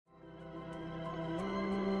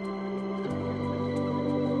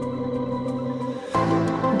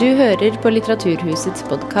Du hører på Litteraturhusets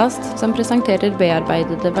podcast, som presenterer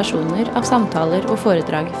bearbeidede versjoner av samtaler og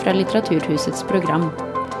foredrag fra Litteraturhusets program.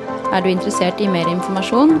 Er du interessert i mer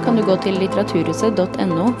informasjon, kan du gå til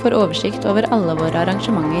litteraturhuset.no for oversikt over alle våre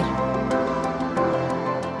arrangementer.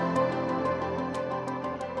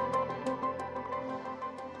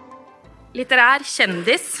 Litterær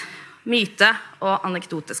kjendis, myte og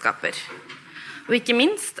anekdoteskaper. Og ikke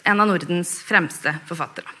minst en av Nordens fremste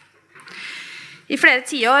forfattere. I flere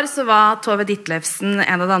tiår så var Tove Ditlevsen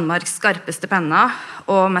en av Danmarks skarpeste penner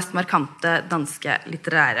og mest markante danske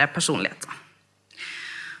litterære personligheter.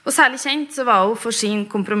 Og særlig kjent så var hun for sin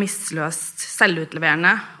kompromissløst,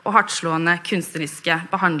 selvutleverende og hardtslående kunstneriske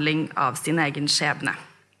behandling av sin egen skjebne.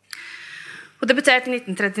 Hun debuterte i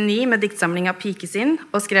 1939 med diktsamlingen Pikesin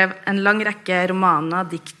og skrev en lang rekke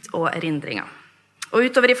romaner, dikt og erindringer. Og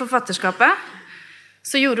utover i forfatterskapet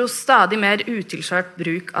så gjorde hun stadig mer utilskjørt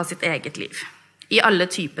bruk av sitt eget liv, i alle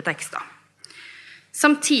typer tekster.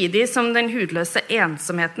 Samtidig som den hudløse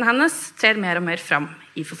ensomheten hennes trer mer og mer fram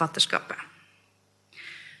i forfatterskapet.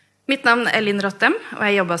 Mitt navn er Linn Rottem, og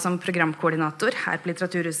jeg jobber som programkoordinator her på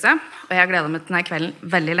Litteraturhuset, og jeg har gledet meg til denne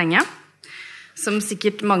kvelden veldig lenge. Som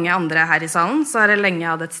sikkert mange andre her i salen, så har jeg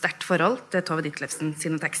lenge hatt et sterkt forhold til Tove Ditlevsen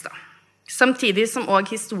sine tekster. Samtidig som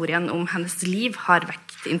også historien om hennes liv har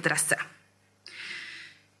vekt interesse.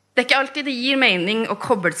 Det er ikke alltid det gir mening å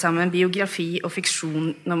koble sammen biografi og fiksjon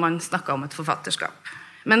når man snakker om et forfatterskap.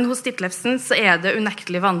 Men hos Ditlevsen så er det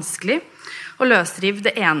unektelig vanskelig å løsrive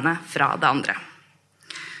det ene fra det andre.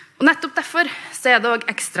 Og nettopp derfor så er det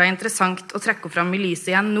også ekstra interessant å trekke fram i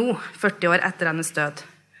lyset igjen nå, 40 år etter hennes død,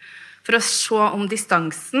 for å se om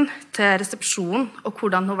distansen til resepsjonen og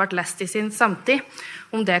hvordan hun ble lest i sin samtid,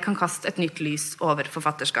 om det kan kaste et nytt lys over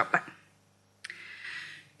forfatterskapet.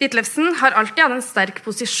 Ditlevsen har alltid hatt en sterk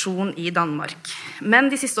posisjon i Danmark, men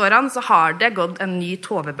de siste årene så har det gått en ny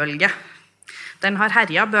Tove-bølge. Den har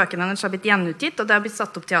herjet, bøkene hennes har blitt gjenutgitt, og det har blitt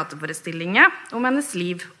satt opp teaterforestillinger om hennes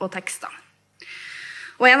liv og tekster.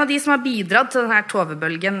 Og en av de som har bidratt til denne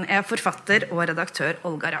Tove-bølgen er forfatter og redaktør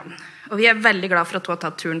Olga Ravn. Og vi er veldig glad for at hun har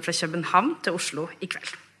tatt turen fra København til Oslo i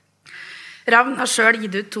kveld. Ravn har selv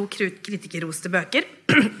gitt ut 2 kritikerroste bøker,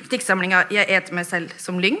 diktsamlingen Jeg eter meg selv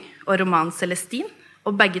som lyng og roman Celestin,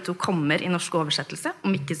 og begge 2 kommer i norsk oversettelse,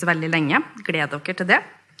 om ikke så veldig lenge. Gled dere til det.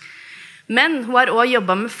 Men hun har også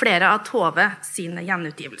jobbet med flere av Tove sine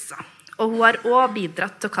gjenutgivelser, og hun har også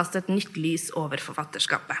bidratt til å kaste et nytt lys over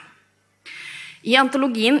forfatterskapet. I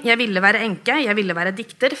antologien Jeg ville være enke, jeg ville være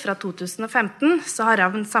dikter fra 2015, så har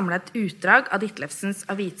Ravn samlet et utdrag av Ditlevsens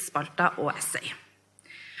avisspalter og essay.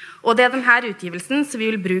 Og det er denne utgivelsen som vi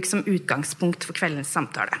vil bruke som utgangspunkt for kveldens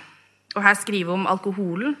samtale. Og her skriver hun om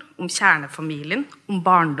alkoholen, om kjernefamilien, om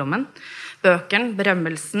barndommen, bøkene,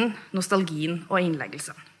 berømmelsen, nostalgien og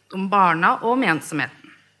innleggelsen, om barna og om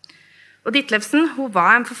ensomheten. Og Ditlevsen, hun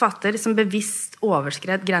var en forfatter som bevisst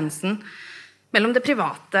overskred grensen mellom det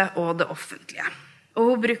private og det offentlige. Og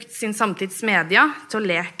hun brukte sin samtids media til å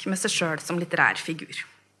leke med seg selv som litterær figur.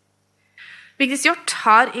 Vigdis Hjorth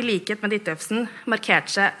har i likhet med Ditlevsen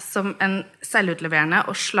markert seg som en selvutleverende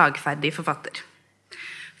og slagferdig forfatter.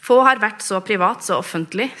 Få har vært så privat, så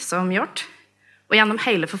offentlig som Hjorth, og gjennom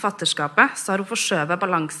hele forfatterskapet så har hun forskjøvet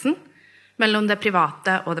balansen mellom det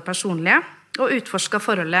private og det personlige, og utforsket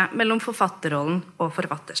forholdet mellom forfatterrollen og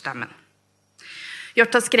forfatterstemmen.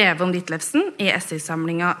 Hjorth har skrevet om Ditlevsen i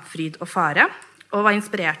essaysamlingen Fryd og fare, og var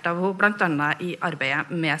inspirert av henne blant annet i arbeidet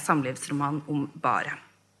med samlivsroman om Bare.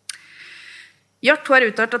 Hjorth har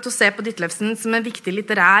uttalt at hun ser på Ditlevsen som en viktig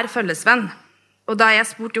litterær følgesvenn, og da jeg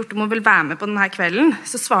spurte Hjorth om hun ville være med på denne kvelden,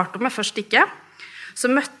 så svarte hun meg først ikke. Så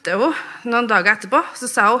møtte hun noen dager etterpå, så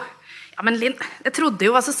sa hun, ja, men Linn, jeg trodde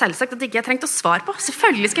jo var så selvsagt at ikke jeg trengte å svare på.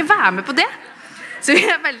 Selvfølgelig skal jeg være med på det. Så vi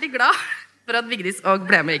er veldig glad for at Vigdis også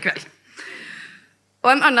ble med i kveld.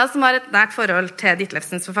 Og en annen som har et nært forhold til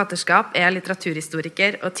Ditlevsens forfatterskap er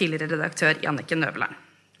litteraturhistoriker og tidligere redaktør Jannicke Nøveland.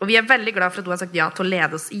 Og vi er veldig glad for at hun har sagt ja til å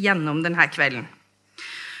lede oss gjennom denne kvelden.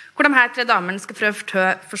 Hvor de her 3 damene skal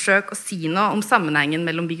forsøke å si noe om sammenhengen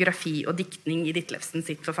mellom biografi og diktning i Ditlevsen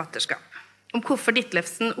sitt forfatterskap. Om hvorfor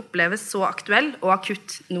Ditlevsen oppleves så aktuell og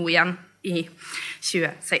akutt nå igjen i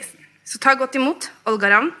 2016. Så ta godt imot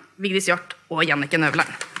Olga Ravn, Vigdis Hjorth og Jannicke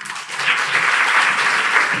Nøveland.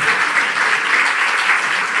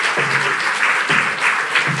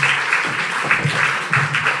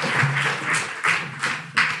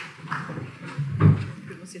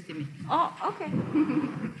 Du må sitte i midten. Ok.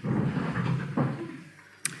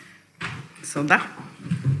 Sånn da.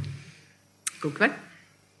 God kveld.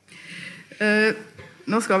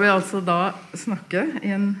 Nå skal vi altså da snakke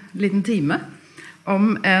i en liten time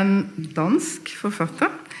om en dansk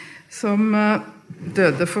forfatter som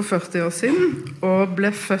døde for 40 år siden, og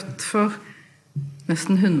ble født for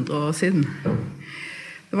næsten 100 år siden.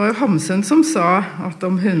 Det var jo Hamsun som sa at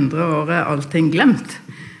om 100 år er alting glemt.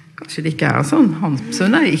 Kanskje det ikke er sånn.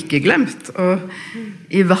 Hamsun er ikke glemt, og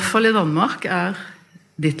i hvert fall i Danmark er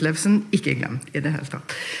Ditlevsen ikke glemt i det hele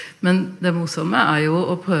tatt. Men det morsomme er jo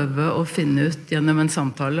å prøve å finne ut gjennom en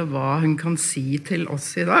samtale hva hun kan si til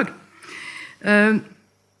oss i dag.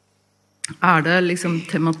 Er det liksom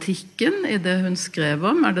tematikken i det hun skrev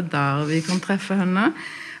om? Er det der vi kan treffe henne?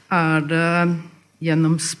 Er det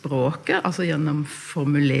gjennom språket, altså gjennom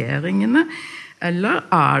formuleringene? Eller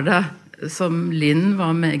er det, som Linn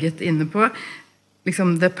var meget inne på,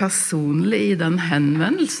 liksom det personlige i den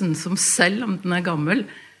henvendelsen som selv om den er gammel,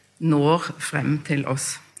 når frem til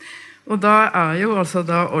oss? Og da er jo altså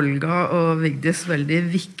da Olga og Vigdis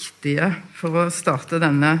veldig viktige for å starte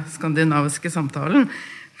denne skandinaviske samtalen,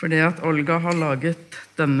 fordi at Olga har laget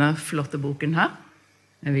denne flotte boken her.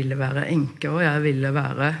 Jeg ville være enke, og jeg ville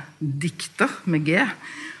være dikter med G.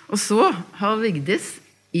 Og så har Vigdis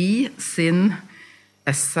i sin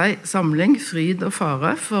essay-samling Fryd og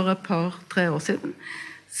fare for et par-tre år siden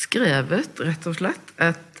skrevet rett og slett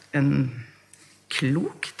en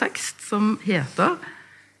klok tekst som heter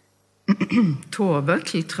Tove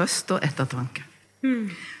til trøst og ettertanke.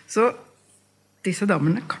 Så disse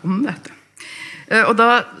damene kan dette. Og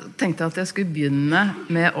da tenkte jeg at jeg skulle begynne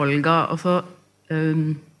med Olga, og så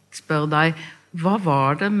spørre deg, hva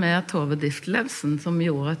var det med Tove Ditlevsen som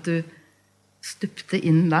gjorde at du stupte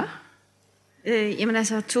inn der? Jamen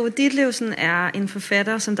altså, Tove Ditlevsen er en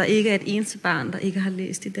forfatter, som der ikke er et eneste barn, der ikke har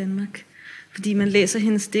læst i Danmark. Fordi man læser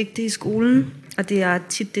hendes digte i skolen, og det er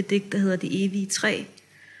tit det digt, der hedder De evige træ.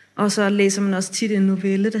 Og så læser man også tit en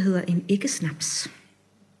novelle, der hedder En æggesnaps.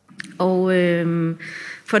 Og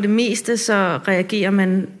for det meste så reagerer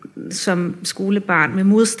man som skolebarn med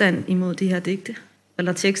modstand imod de her digte,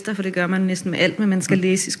 eller tekster, for det gør man næsten med alt, hvad man skal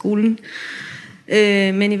læse i skolen.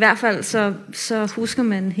 Men i hvert fald så husker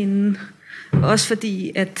man hende, også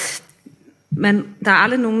fordi at der er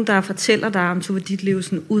aldrig nogen, der fortæller dig om Tove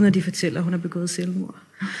Ditlevsen, uden at de fortæller, at hun har begået selvmord.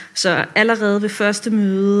 Så allerede ved første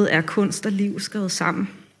møde er kunst og liv skrevet sammen.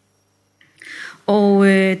 Og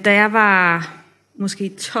da jeg var måske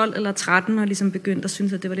 12 eller 13 og ligesom begyndte at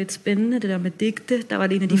synes, at det var lidt spændende, det der med digte, der var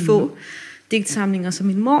det en af de få digtsamlinger, som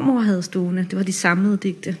min mormor havde stående. Det var de samlede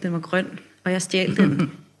digte, den var grøn, og jeg stjal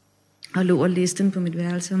den og lå og læste den på mit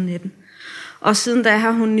værelse om natten. Og siden da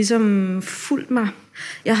har hun ligesom fulgt mig.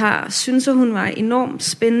 Jeg har synes, at hun var enormt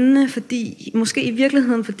spændende, fordi, måske i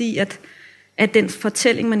virkeligheden fordi, at den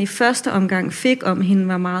fortælling, man i første omgang fik om hende,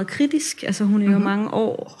 var meget kritisk. Altså hun er jo mange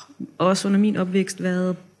år, også under min opvækst,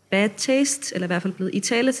 været bad taste, eller i hvert fald blevet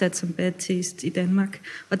italesat som bad taste i Danmark.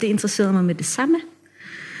 Og det interesserede mig med det samme.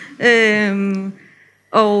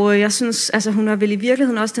 Og jeg synes, altså hun var vel i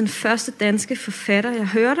virkeligheden også den første danske forfatter, jeg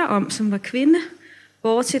hørte om, som var kvinde.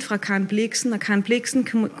 Bortset fra Karen Blixen, og Karen Blixen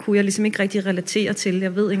kunne jeg ligesom ikke rigtig relatere til.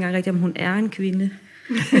 Jeg ved ikke engang rigtig, om hun er en kvinde.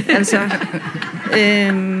 Altså,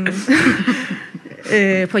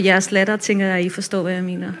 på jeres latter tænker jeg, I forstår, hvad jeg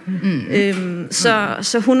mener.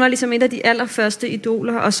 Så hun var ligesom et af de allerførste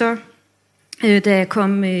idoler, og så da jeg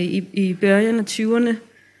kom i børjen af 20'erne,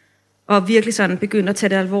 og virkelig sådan begyndte at tage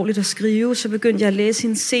det alvorligt at skrive, så begyndte jeg at læse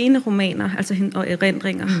hendes sceneromaner, altså og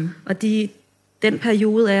erindringer. Og den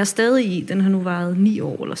periode er jeg stadig i, den har nu varet 9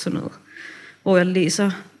 år eller sådan noget, hvor jeg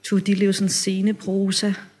læser Tove Ditlevsens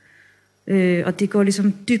sceneprosa, og det går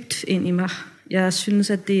ligesom dybt ind i mig. Jeg synes,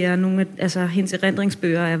 at det er nogle af, altså hendes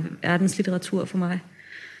erindringsbøger er verdenslitteratur for mig.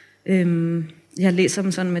 Jeg læser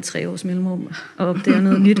dem sådan med 3 års mellemrum, og opdager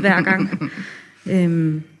noget nyt hver gang.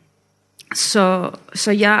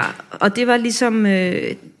 Så jeg, og det var ligesom,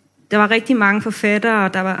 der var rigtig mange forfattere,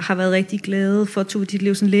 der har været rigtig glade for Tove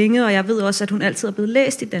Ditlevsen længe, og jeg ved også, at hun altid er blevet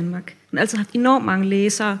læst i Danmark. Hun har altid haft enormt mange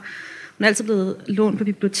læsere. Hun er altid blevet lånt på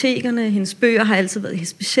bibliotekerne. Hendes bøger har altid været,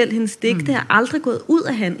 specielt hendes digte, er aldrig gået ud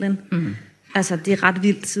af handlen. Altså, det er ret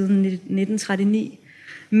vildt siden 1939.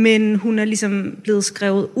 Men hun er ligesom blevet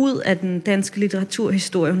skrevet ud af den danske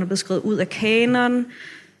litteraturhistorie. Hun er blevet skrevet ud af kanon.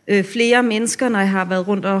 Flere mennesker, når jeg har været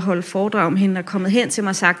rundt og holdt foredrag om hende, er kommet hen til mig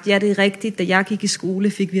og sagt, ja, det er rigtigt, da jeg gik i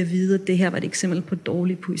skole, fik vi at vide, at det her var et eksempel på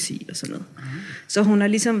dårlig poesi og sådan noget. Så hun har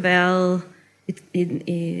ligesom været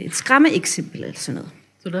et skræmmeeksempel eller sådan noget.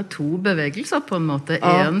 Så det er 2 bevægelser på en måde.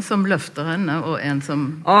 En som løfter hende, og en som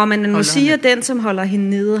men man må sige, at den, som holder hende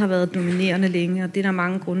nede, har været dominerende længe, og det er der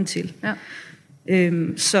mange grunde til. Ja.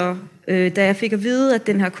 Da jeg fik at vide, at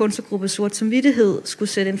den her kunstnergruppe Sort Samvittighed skulle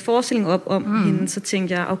sætte en forestilling op om hende, så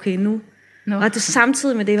tænkte jeg, okay, nu. Og det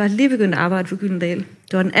samtidig med det, var jeg lige begyndt at arbejde for Gyldendal.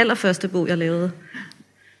 Det var den allerførste bog, jeg lavede.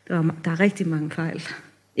 Der er rigtig mange fejl.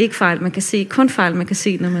 Ikke fejl, man kan se. Kun fejl, man kan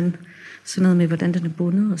se, når man sådan noget med, hvordan den er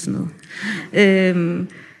bundet og sådan noget.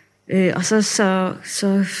 Og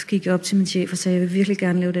så gik jeg op til min chef og sagde, jeg vil virkelig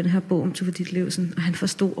gerne lave den her bog om Tove Ditlevsen. Og han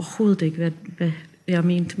forstod overhovedet ikke, hvad jeg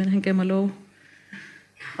mente, men han gav mig lov.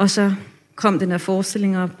 Og så kom den her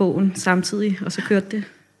forestilling og bogen samtidig, og så kørte det.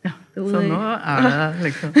 Ja, så nå det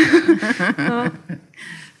liksom.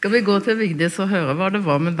 Skal vi gå til Vigdis og høre hva det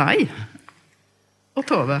var med deg og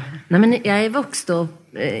Tove? Nei, men jeg vokste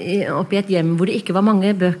opp i et hjem hvor det ikke var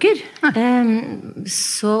mange bøker.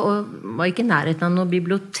 Så var ikke i nærheten av noe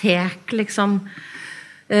bibliotek, liksom.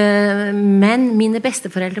 Men mine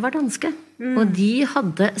besteforeldre var danske, og de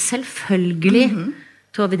hadde selvfølgelig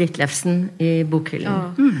Tove Ditlevsen i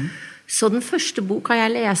bokhyllen. Så den første boka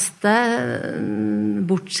jeg leste,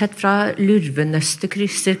 bortsett fra Lurvenøste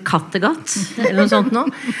krysser Kattegat, eller noe sånt nå,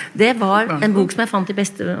 det var en bok som jeg fant i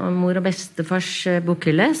bestemor og bestefars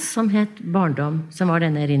bokhylle, som het Barndom, som var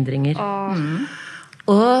denne erindringer.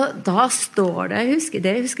 Og da står det,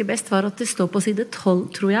 det jeg husker best var at det står på side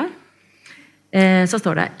 12, tror jeg. Så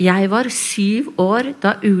står det, jeg var 7 år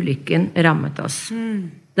da ulykken rammet oss.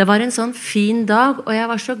 Det var en sånn fin dag, og jeg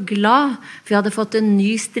var så glad, for jeg hadde fått en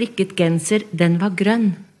ny strikket genser, den var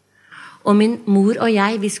grønn. Og min mor og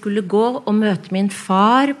jeg, vi skulle gå og møte min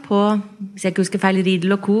far på, hvis jeg ikke husker feil,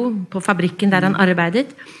 Riedel & Co, på fabrikken der han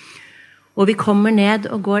arbeidet. Og vi kommer ned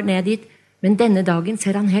og går ned dit, men denne dagen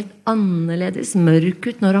ser han helt annerledes mørk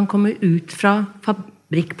ut når han kommer ut fra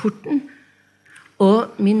fabrikkporten.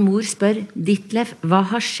 Og min mor spør, Ditlev, hva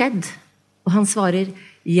har skjedd? Og han svarer,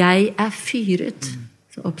 jeg er fyret.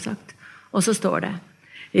 Så oppsagt. Og så står det,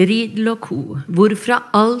 Riedel & Co,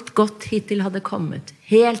 hvorfra alt godt hittil hadde kommet,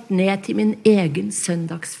 helt ned til min egen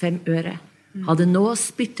søndags 5 øre, hadde nå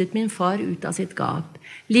spyttet min far ut av sitt gap,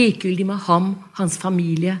 likegyldig med ham, hans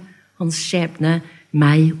familie, hans skjebne,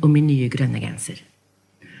 meg og min nye grønne genser.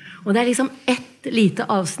 Og det er liksom ett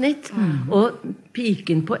lite avsnitt, og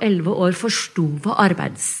piken på 11 år forstod hva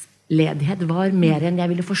arbeidsledighet var mer enn jeg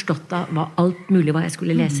ville forstått av alt mulig hva jeg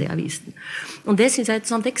skulle lese i avisen. Og det synes jeg er et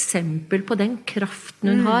sånt eksempel på den kraften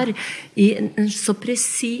hun har, så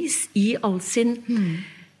precis i all sin,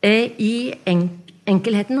 i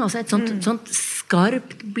enkelheten, altså et sånt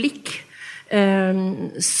skarpt blikk,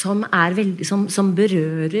 som er veldig, som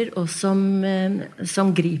berører og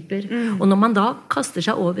som griper. Og når man da kaster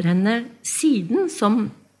seg over henne siden, så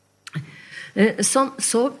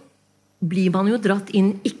blir man jo dratt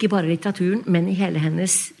inn, ikke bare i litteraturen, men i hele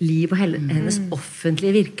hennes liv og hele hennes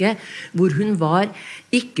offentlige virke, hvor hun var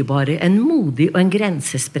ikke bare en modig og en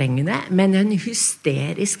grensesprengende, men en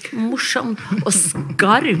hysterisk, morsom og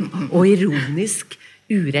skarp og ironisk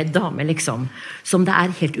uredd dame, liksom, som det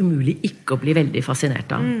er helt umulig ikke å bli veldig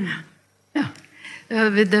fascinert av. Ja.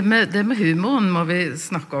 Det med humoren må vi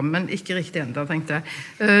snakke om, men ikke riktig enda, tenkte jeg.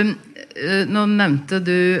 Nå nevnte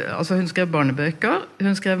du, altså hun skrev barnebøker,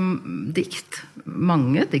 hun skrev dikt,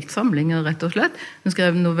 mange diktsamlinger rett og slett, hun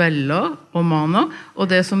skrev noveller, romaner, og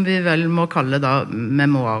det som vi vel må kalle da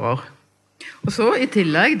memoarer. Og så i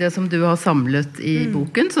tillegg det som du har samlet i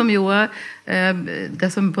boken, som jo er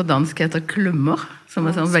det som på dansk heter klummer, som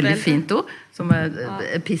er sånn veldig fint ord, som er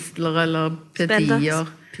epistler eller petier,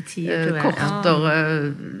 korter,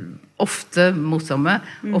 ofte morsomme,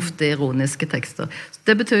 ofte ironiske tekster.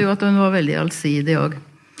 Det betyr jo at hun var veldig allsidig også.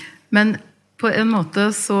 Men på en måte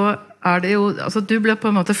så er det jo, altså du blir på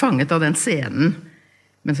en måte fanget av den scenen,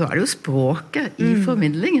 men så er det jo språket i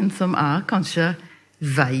formidlingen som er kanskje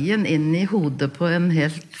veien inn i hodet på en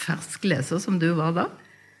helt fersk leser som du var da.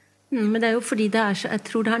 Men det er jo fordi det er så, jeg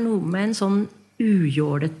tror det er noe med en sånn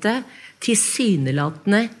ujålete,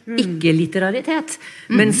 tilsynelatende ikke-litteraritet.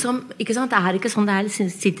 Men som, ikke sant, det er ikke sånn, det er,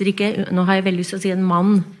 sitter ikke, nå har jeg veldig lyst til å si en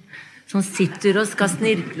mann, som sitter og skal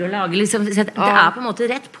snirkle og lage, liksom, det er på en måte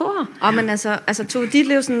rett på. Ja, men altså Tove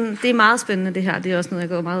Ditlevsen, det er meget spændende det her, det er også noget,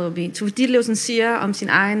 jeg går meget op i. Tove Ditlevsen siger om sin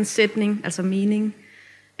egen sætning, altså mening,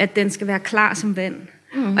 at den skal være klar som vand.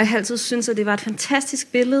 Og jeg har altid synes, at det var et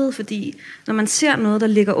fantastisk billede, fordi når man ser noget, der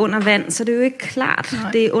ligger under vand, så er det jo ikke klart.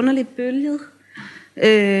 Nej. Det er underligt bølget.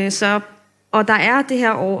 Og der er det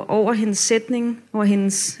her over hendes sætning, over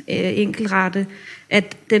hendes enkelrette,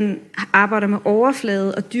 at den arbejder med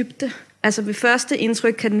overflade og dybde. Altså ved første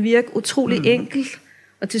indtryk kan den virke utrolig enkel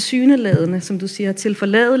og tilsyneladende, som du siger,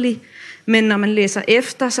 tilforladelig. Men når man læser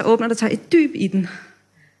efter, så åbner der sig et dyb i den.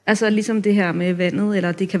 Altså ligesom det her med vandet,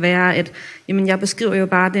 eller det kan være, at jamen, jeg beskriver jo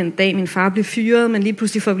bare den dag, min far blev fyret, men lige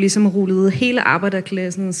pludselig får vi ligesom rullet hele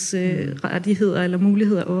arbejderklassens rettigheder eller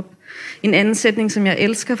muligheder op. En anden sætning, som jeg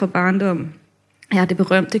elsker fra barndom, er det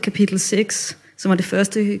berømte kapitel 6, som var det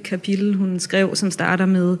første kapitel, hun skrev, som starter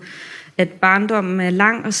med, at barndommen er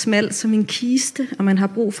lang og smal som en kiste, og man har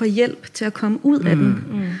brug for hjælp til at komme ud af den.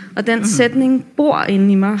 Og den sætning bor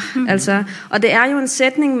inde i mig. Altså, og det er jo en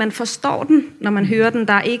sætning, man forstår den, når man hører den.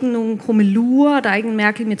 Der er ikke nogen krummelurer, der er ikke en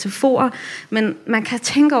mærkelig metafor, men man kan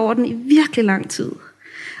tænke over den i virkelig lang tid.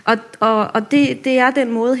 Og det er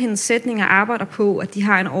den måde, hendes sætninger arbejder på, at de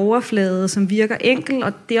har en overflade, som virker enkel,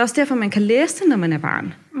 og det er også derfor, man kan læse det, når man er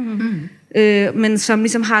barn. Men som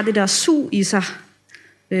ligesom har det der sug i sig.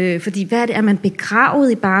 Fordi hvad er det? Er man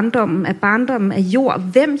begravet i barndommen? Er barndommen af jord?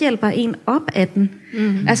 Hvem hjælper en op af den?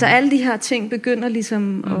 Altså alle de her ting begynder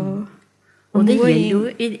ligesom at... Og det gælder jo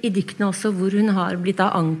i diktene også, hvor hun har blitt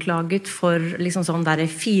anklaget for liksom sånn der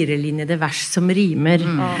 4-linjede vers som rimer.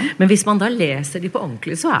 Men hvis man da leser de på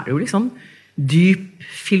ordentlig, så er det jo liksom dyp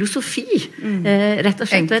filosofi. Rett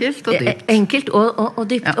og slett. Enkelt og dypt. Enkelt og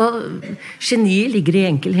dypt. Ja. Og geni ligger i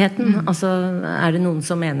enkelheten. Altså er det noen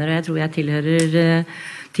som mener, og jeg tror jeg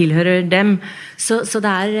tilhører dem. Så det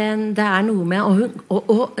er noe med,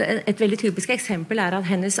 og et veldig typisk eksempel er at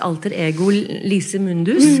hennes alter ego Lise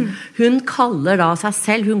Mundus, hun kaller da seg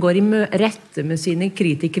selv, hun går i rette med sine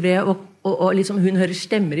kritikere, og liksom hun hører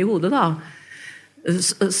stemmer i hodet da,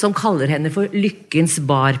 som kaller henne for lykkens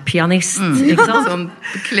barpianist. Ikke sant?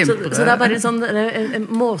 Så det er bare en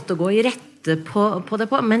måte å gå i rette på det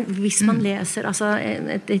på, men hvis man leser altså,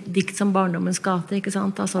 et dikt som Barndommens gate, ikke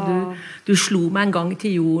sant? Altså, du slo meg en gang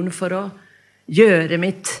til jorden for å gjøre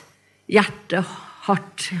mitt hjerte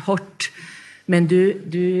hardt, men du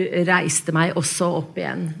reiste meg også opp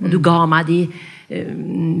igjen, og du ga meg de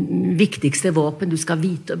viktigste våpen, du skal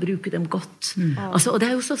vite og bruke dem godt. Altså, og det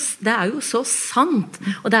er jo så sant,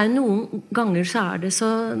 og det er noen ganger så er det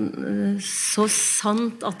så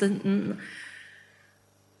sant at det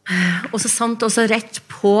og så sant og så rett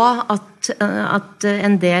på at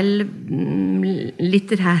en del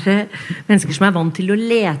litterære mennesker som er vant til å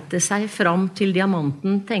lete seg fram til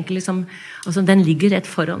diamanten tenker liksom, altså den ligger rett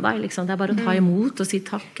foran deg liksom. Det er bare å ta imot og si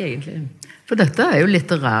takk egentlig. For dette er jo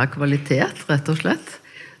litterær kvalitet rett og slett,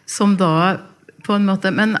 som da på en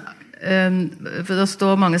måte, men for det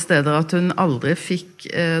står mange steder at hun aldri fikk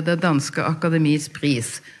det danske akademis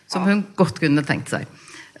pris, som hun godt kunne tenkt seg.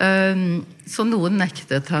 Så noen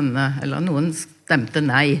nektet henne, eller noen stemte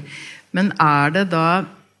nei. Men er det da,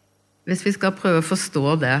 hvis vi skal prøve å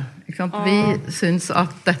forstå det, ikke sant? Vi synes at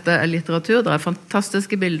dette er litteratur, det er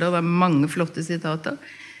fantastiske bilder, det er mange flotte sitater.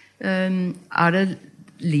 Er det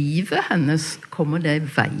livet hennes, kommer det i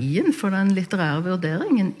veien for den litterære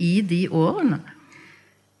vurderingen i de årene?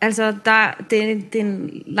 Altså, det er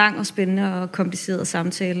en lang og spændende og kompliceret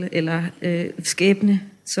samtale, eller skæbne,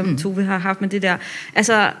 som Tove har haft med det der.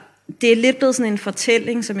 Altså, det er lidt blevet sådan en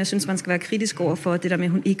fortælling, som jeg synes, man skal være kritisk over for, det der med,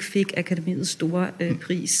 at hun ikke fik akademiets store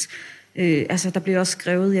pris. Altså, der blev også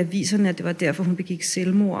skrevet i aviserne, at det var derfor, hun begik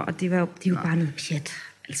selvmord, og det er jo bare noget pjat,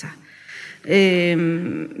 altså.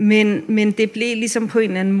 Men det blev ligesom på en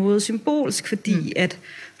eller anden måde symbolsk, fordi at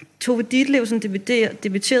Tove Ditlevsen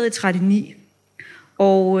debuterede i 1939,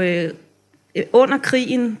 og under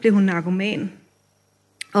krigen blev hun narkoman,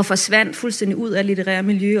 og forsvandt fuldstændig ud af litterære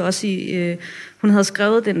miljø, også i, hun havde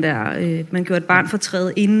skrevet den der, man gjorde et barn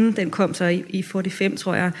fortræde inden, den kom så i 45,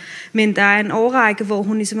 tror jeg, men der er en årrække, hvor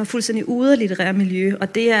hun ligesom er fuldstændig ude af litterære miljø,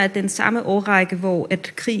 og det er den samme årrække, hvor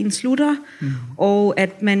at krigen slutter, og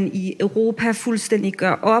at man i Europa fuldstændig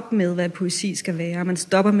gør op med, hvad poesi skal være, man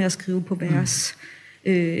stopper med at skrive på vers.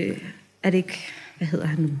 Er det ikke, hvad hedder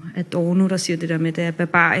han nu, Adorno, der siger det der med, at det er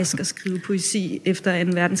barbarisk at skrive poesi efter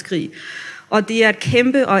 2. verdenskrig. Og det er et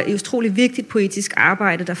kæmpe og utrolig vigtigt poetisk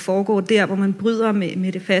arbejde, der foregår der, hvor man bryder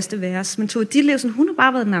med det faste vers. Men Tove Ditlevsen, hun har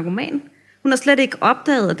bare været narkoman. Hun har slet ikke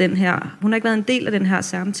opdaget den her, hun har ikke været en del af den her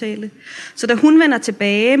samtale. Så da hun vender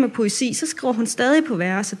tilbage med poesi, så skriver hun stadig på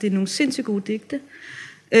vers, og det er nogle sindssygt gode digte.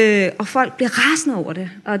 Og folk bliver rasende over det.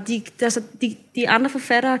 Og de andre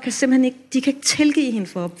forfattere kan simpelthen ikke, de kan ikke tilgive hende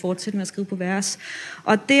for at fortsætte med at skrive på vers.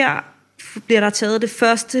 Og der bliver der taget det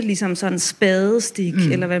første ligesom sådan spadestik,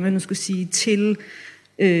 eller hvad man nu skulle sige, til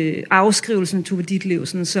afskrivelsen af Tove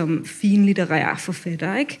Ditlevsen som finlitterær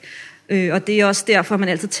forfatter, ikke? Og det er også derfor, man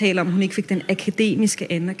altid taler om, at hun ikke fik den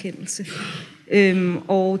akademiske anerkendelse.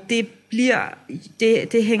 Og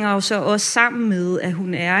det hænger jo så også sammen med, at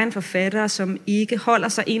hun er en forfatter, som ikke holder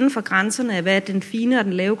sig inden for grænserne af, hvad den fine og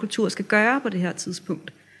den lave kultur skal gøre på det her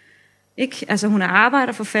tidspunkt. Ikke? Altså hun er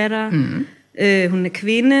arbejderforfatter, hun er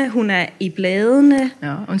kvinde, hun er i bladene.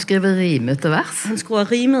 Ja, hun skriver rimete vers. Hun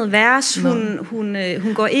skriver rimede vers.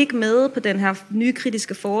 Hun går ikke med på den her nye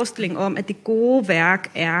kritiske forestilling om, at det gode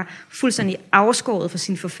værk er fuldstændig afskåret for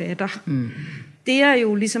sin forfatter. Det er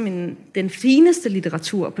jo ligesom den fineste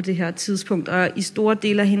litteratur på det her tidspunkt, og i store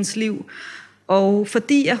dele af hendes liv. Og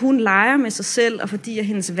fordi at hun leger med sig selv, og fordi at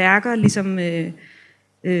hendes værker ligesom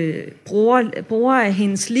bruger af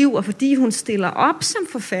hendes liv, og fordi hun stiller op som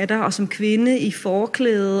forfatter og som kvinde i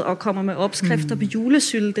forklæde og kommer med opskrifter på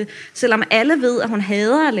julesylte, selvom alle ved, at hun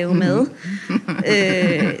hader at lave mad.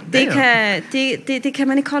 Det kan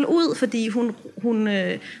man ikke holde ud, fordi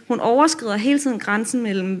hun overskrider hele tiden grænsen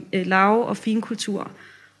mellem lav- og finkultur.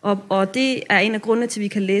 Og det er en af grundene til, at vi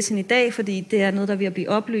kan læse hende i dag, fordi det er noget, der er ved at blive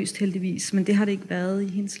opløst heldigvis, men det har det ikke været i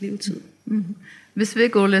hendes levetid. Hvis vi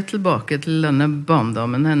går lidt tilbake til denne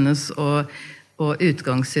barndommen hennes og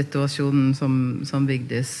utgangssituationen som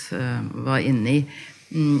Vigdis var inne i,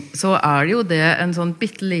 så er det jo det en sånn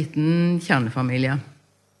bitteliten kjernefamilie,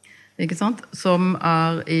 ikke sant? Som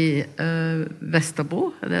er i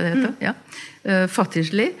Vesterbro, er det heter? Ja.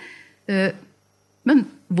 Fattigslig. Men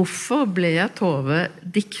hvorfor ble Tove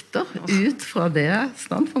dikter ut fra det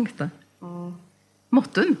standpunktet?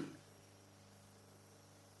 Måtte hun?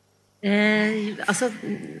 Altså,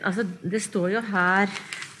 det står jo her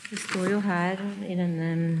i denne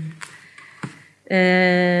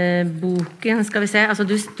boken, skal vi se, altså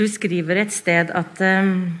du skriver et sted at,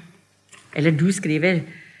 eller du skriver,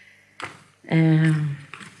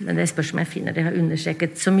 men det spørs om jeg finner det, jeg har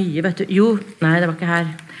understreket så mye, vet du, jo, nei, det var ikke her,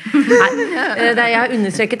 nei, jeg har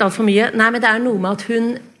understreket alt for mye, nei, men det er noe med at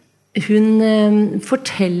hun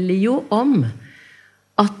forteller jo om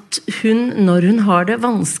at hun, når hun har det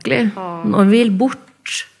vanskelig, når hun vil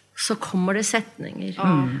bort, så kommer det setninger.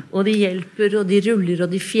 Og de hjelper, og de ruller,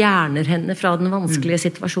 og de fjerner henne fra den vanskelige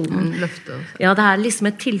situasjonen. Ja, det er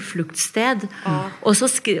liksom et tilfluktsted. Og så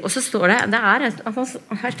står det, det er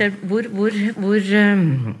her sted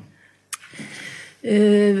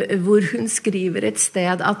hvor hun skriver et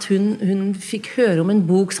sted at hun fikk høre om en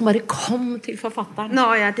bok som bare kom til forfatteren. Nå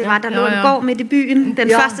ja, det var der lå en gård midt i byen.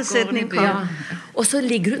 Den første setning kom. Ja. Og så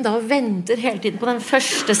ligger hun da og venter hele tiden på den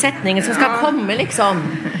første setningen som skal komme, liksom.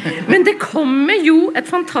 Men det kommer jo et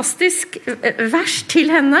fantastisk vers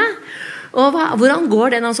til henne. Og hvordan går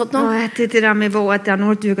det noe sånt nå? Det er det der med, hvor at der er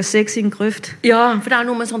noen som dyrker sex i en grøft. Ja, for det er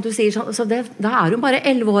noe med sånt du sier, så da er hun bare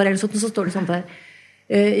 11 år eller sånt, og så står det sånt der.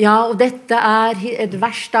 Ja, og dette er et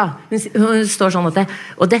vers da. Hun står sånn at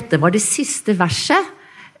og dette var det siste verset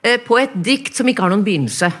på et dikt som ikke har noen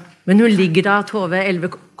begynnelse. Men hun ligger da, Tove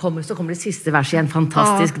 11 kommer, så kommer det siste verset i en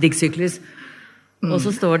fantastisk diktsyklus. Og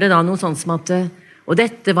så står det da noe sånt som at og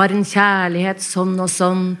dette var en kjærlighet sånn og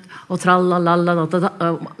sånn, og tralalala,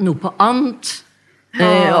 noe på annet.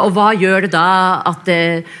 Og hva gjør det da at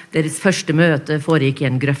deres første møte foregikk i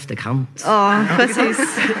en grøftekant? Præcis.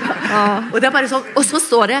 Og det er bare sånn, og så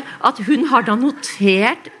står det at hun har da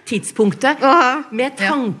notert tidspunktet med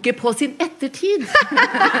tanke på sin ettertid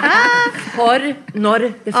for når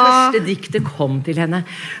det første diktet kom til henne.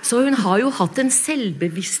 Så hun har jo hatt en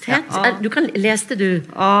selvbevissthet. Du kan lese det, du.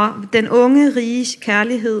 Den unge, rige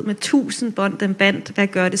kærlighed med 1000 bånd den bandt. Hvad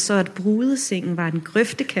gør det så, at brudesengen var en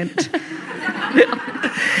grøftekant?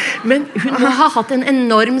 Men hun har hatt en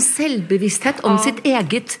enorm selvbevissthet om sitt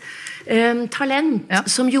eget talent,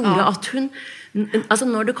 som gjorde at hun, altså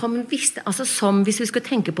når det kom en viss, altså som hvis vi skulle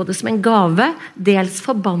tenke på det som en gave, dels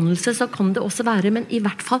forbannelse, så kan det også være, men i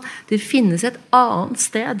hvert fall, det finnes et annet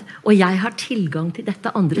sted, og jeg har tilgang til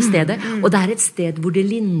dette andre stedet, og det er et sted hvor det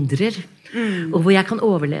lindrer, og hvor jeg kan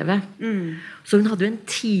overleve. Så hun hadde jo en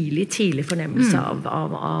tidlig fornemmelse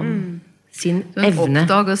av sin evne. Hun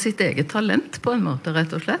oppdager sitt eget talent på en måte,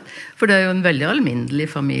 rett og slett. For det er jo en veldig alminnelig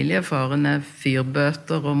familie. Faren er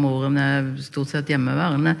fyrbøter, og moren er stort sett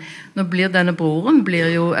hjemmeværende. Nå blir denne broren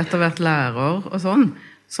jo etter hvert lærer og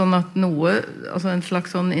sånn at noe, altså en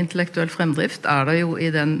slags sånn intellektuell fremdrift er det jo i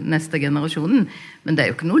den neste generasjonen. Men det er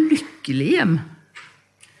jo ikke noe lykkelig hjem.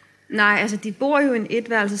 Nej, altså de bor jo i en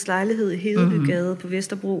etværelseslejlighed i Hedebygade på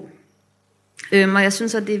Vesterbro. Og jeg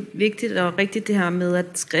synes, at det er vigtigt og rigtigt det her med, at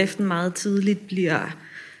skriften meget tidligt bliver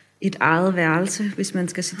et eget værelse, hvis man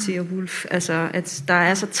skal citere Woolf. Altså, at der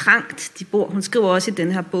er så trangt, de bor. Hun skriver også i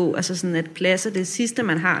den her bog, altså sådan, at plads er det sidste,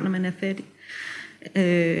 man har, når man er fattig.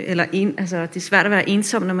 Altså, det er svært at være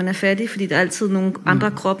ensom, når man er fattig, fordi der er altid nogle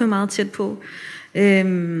andre kroppe meget tæt på.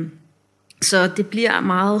 Så det bliver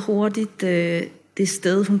meget hurtigt det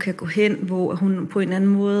sted, hun kan gå hen, hvor hun på en eller anden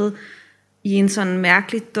måde i en sådan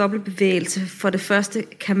mærkelig dobbeltbevægelse for det første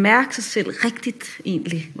kan mærke sig selv rigtigt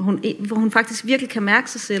egentlig, hvor hun faktisk virkelig kan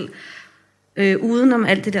mærke sig selv udenom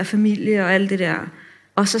alt det der familie og alt det der,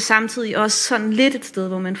 og så samtidig også sådan lidt et sted,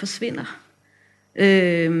 hvor man forsvinder.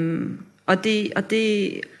 Og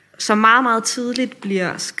det så meget, meget tidligt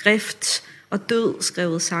bliver skrift og død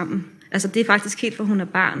skrevet sammen. Altså det er faktisk helt, hvor hun er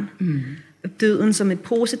barn. Døden som et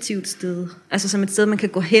positivt sted, altså som et sted, man kan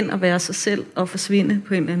gå hen og være sig selv og forsvinde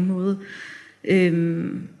på en eller anden måde.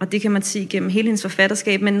 Og det kan man sige gennem hele hendes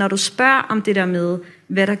forfatterskab. Men når du spørger om det der med,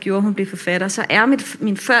 hvad der gjorde, hun blev forfatter, så er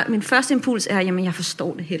min første impuls er, jamen jeg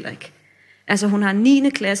forstår det heller ikke. Altså hun har 9.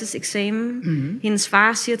 klasses eksamen. Hendes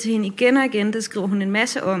far siger til hende igen og igen, det skriver hun en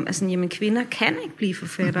masse om, altså jamen kvinder kan ikke blive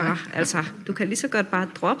forfattere. Altså du kan lige så godt bare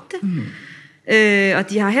droppe det. Og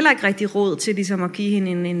de har heller ikke rigtig råd til ligesom at give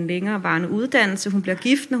hende en længerevarende uddannelse. Hun bliver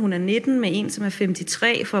gift, når hun er 19 med en, som er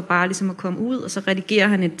 53, for bare ligesom at komme ud, og så redigerer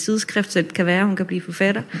han et tidsskrift, så det kan være, at hun kan blive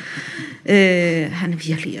forfatter. Han er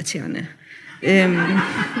virkelig irriterende.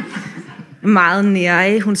 Meget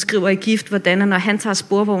nære. Hun skriver i Gift, hvordan når han tager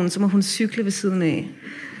sporvognen, så må hun cykle ved siden af.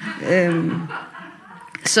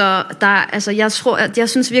 Så der, altså, jeg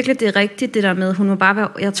synes virkelig, det er rigtigt, det der med, hun må bare være,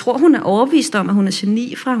 jeg tror, hun er overbevist om, at hun er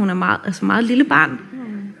geni fra, hun er meget lille barn.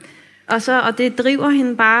 Og det driver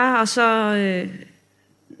hende bare, og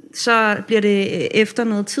så bliver det efter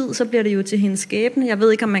noget tid, så bliver det jo til hendes skæbne. Jeg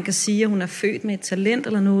ved ikke, om man kan sige, at hun er født med et talent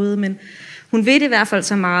eller noget, men hun ved det i hvert fall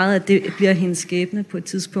så meget, at det bliver hendes skæbne på et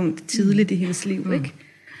tidspunkt tidligt i hendes liv, ikke?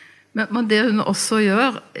 Men det hun også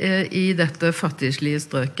gjør i dette fattigslige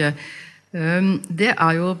strøket, det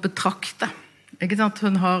er jo å betrakte. Ikke sant?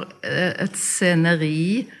 Hun har et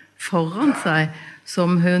sceneri foran seg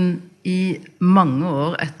som hun i mange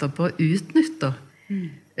år etterpå utnytter.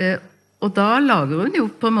 Og da lager hun jo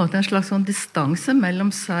på en måte en slags sånn distanse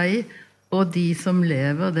mellom seg og de som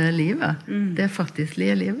lever det livet. Det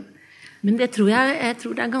fattigslige livet. Men det tror jeg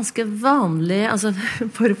tror det er ganske vanlig, altså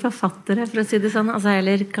for forfattere, for å si det sånn, altså,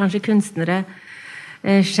 eller kanskje kunstnere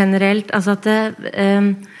generelt, altså at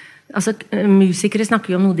altså, musikere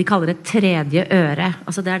snakker jo om noe de kaller et tredje øre.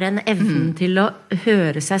 Altså, det er den evnen til å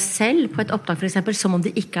høre seg selv på et opptak, for eksempel, som om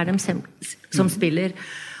det ikke er dem som spiller.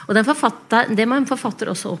 Og det må en forfatter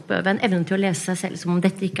også oppøve, en evne til å lese seg selv som om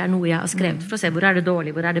dette ikke er noe jeg har skrevet, for å se hvor er det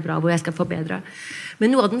dårlig, hvor er det bra, hvor jeg skal forbedre.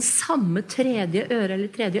 Men noe av den samme tredje øre eller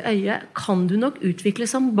tredje øye kan du nok utvikle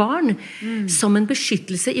som barn, som en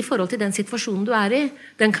beskyttelse i forhold til den situasjonen du er i.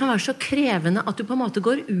 Den kan være så krevende at du på en måte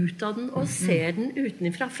går ut av den og ser den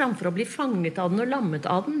utenifra, framfor å bli fanget av den og lammet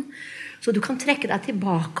av den. Så du kan trekke deg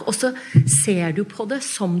tilbake, og så ser du på det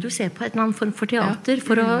som du ser på et eller annet form for teater,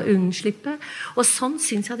 for å unnslippe. Og sånn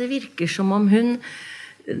synes jeg det virker som om hun,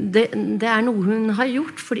 det er noe hun har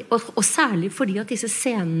gjort, fordi, og særlig fordi at disse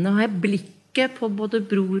scenene har blikket på både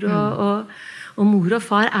bror og mor og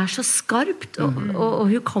far er så skarpt, og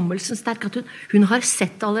hukommelsen sterk, at hun har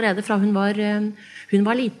sett allerede fra hun var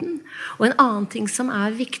liten. Og en annen ting som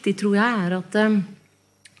er viktig, tror jeg, er at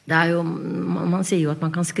det er jo, man sier jo at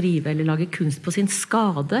man kan skrive eller lage kunst på sin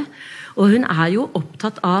skade, og hun er jo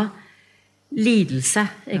opptatt av lidelse,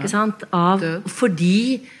 ikke sant?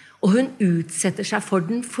 Fordi, og hun utsetter seg for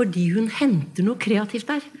den fordi hun henter noe kreativt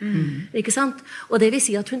der, ikke sant? Og det vil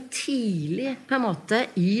si at hun tidlig på en måte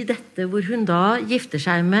i dette hvor hun da gifter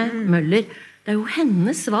seg med Møller, det er jo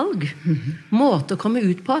hennes valg, måte å komme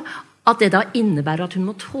ut på, at det da innebærer at hun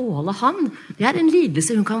må tåle han. Det er en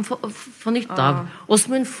lidelse hun kan få nytte av, og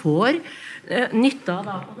som hun får nytte av.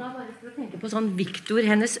 Og da bare for å tenke på sånn Victor,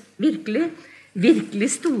 hennes virkelig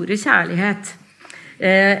store kjærlighet.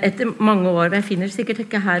 Etter mange år, jeg finner sikkert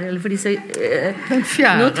ikke her, eller for disse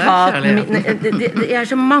notatene, det er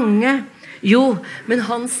så mange. Jo, men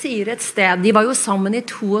han sier et sted, de var jo sammen i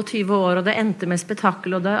 22 år, og det endte med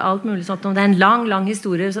spektakel, og det er alt mulig sånt, og det er en lang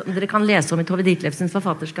historie som dere kan lese om i Tove Ditlevsens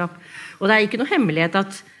forfatterskap. Og det er ikke noe hemmelighet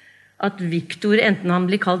at Victor, enten han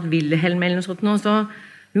blir kalt Wilhelm eller noe sånt, så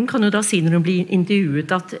hun kan jo da si når hun blir intervjuet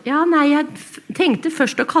at jeg tenkte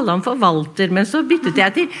først å kalle han for Walter, men så byttet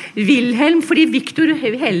jeg til Wilhelm, fordi Victor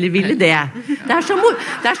heller ville det. Det er så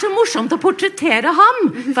morsomt å portrettere ham,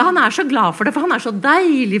 for han er så glad for det, for han er så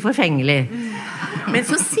deilig forfengelig. Men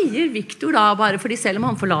så sier Victor da, bare fordi selv om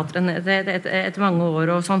han forlater henne etter mange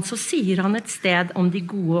år og sånn, så sier han et sted om de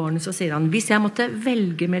gode årene, så sier han, hvis jeg måtte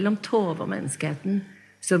velge mellom Tove og menneskeheten,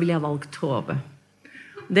 så ville jeg valgt Tove.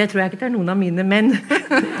 Det tror jeg ikke det er noen av mine menn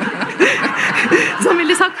som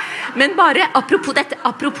ville sagt. Men bare apropos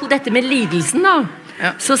dette med lidelsen da,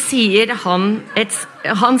 så sier han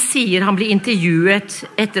blir intervjuet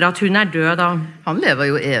etter at hun er død da. Han lever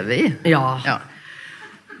jo evig. Ja.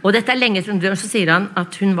 Og dette er lenge etter hun dør, så sier han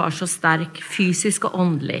at hun var så sterk, fysisk og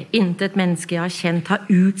åndelig. Intet menneske jeg har kjent har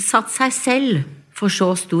utsatt seg selv for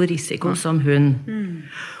så stor risiko som hun.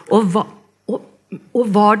 Og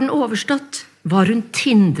var den overstått, var hun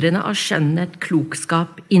tindrende av skjønnhet,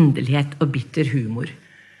 klokskap, inderlighet og bitter humor.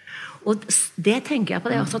 Og det tenker jeg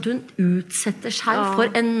på det, altså at hun utsetter seg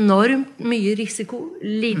for enormt mye risiko,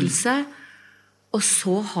 lidelse, og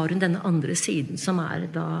så har hun denne andre siden som er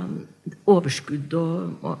da overskudd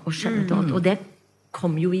og skjønnhet. Og det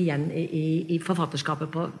kom jo igjen i forfatterskapet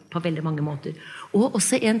på veldig mange måter. Og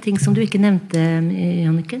også en ting som du ikke nevnte,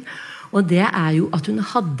 Janniken, og det jo at hun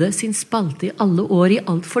hadde sin spalte i alle år i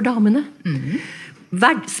Alt for damene.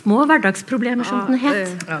 Små hverdagsproblemer, som den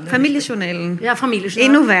het. Familiejournalen. Ja,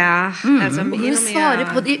 familiejournalen. Endnu værre. Altså, Hun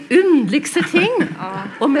svarer på de underligste ting,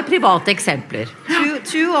 og med private eksempler.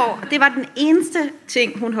 20 år, det var den eneste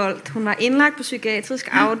ting, hun holdt. Hun var indlagt på psykiatrisk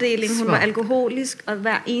afdeling, hun var alkoholisk, og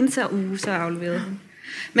hver eneste uge så afleverede hun.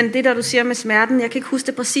 Men det, der du siger med smerten, jeg kan ikke huske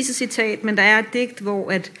det præcise citat, men der er et digt,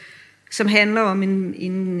 som handler om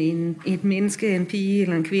et menneske, en pige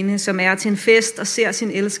eller en kvinde, som er til en fest og ser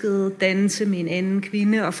sin elskede danse med en anden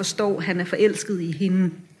kvinde og forstår, at han er forelsket i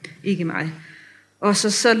hende, ikke mig. Og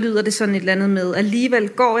så lyder det sådan et eller andet med, alligevel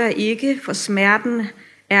går jeg ikke, for smerten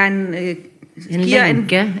er en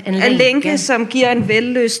lænke, som giver en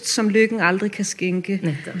vellyst, som lykken aldrig kan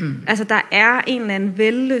skænke. Altså, der er en eller anden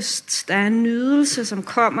vellyst, der er en nydelse, som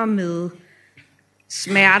kommer med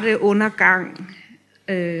smerte, undergang,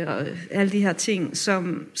 og alle de her ting,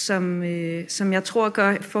 som jeg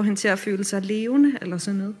tror får hende til at føle sig levende, eller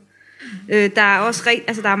sådan noget. Der er også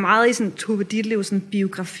der er meget i sådan Tove Ditlevsen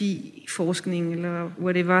biografi, forskning, eller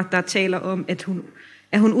whatever, der taler om, at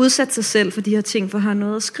hun udsat sig selv for de her ting, for at have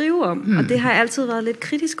noget at skrive om. Og det har jeg altid været lidt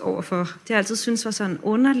kritisk overfor. Det har jeg altid synes var sådan en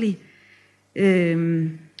underlig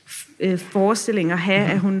forestilling at have,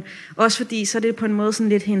 at hun, også fordi så er det på en måde sådan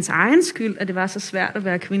lidt hendes egen skyld, at det var så svært at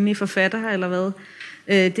være kvindelig forfatter, eller hvad.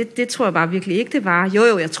 Det tror jeg bare virkelig ikke, det var.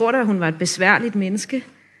 Jo, jeg tror da, at hun var et besværligt menneske,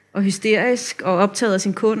 og hysterisk, og optaget af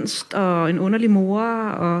sin kunst, og en underlig mor,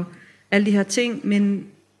 og alle de her ting, men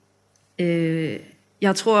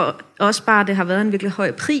jeg tror også bare, at det har været en virkelig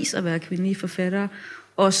høj pris at være kvindelig forfatter,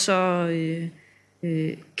 og så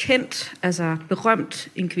kendt, altså berømt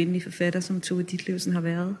en kvindelig forfatter, som Tove Ditlevsen har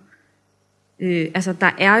været. Altså,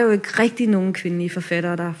 der er jo ikke rigtig nogen kvindelige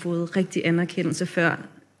forfattere, der har fået rigtig anerkendelse før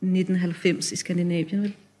 1990 i Skandinavien,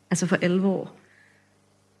 vel? Altså for alvor.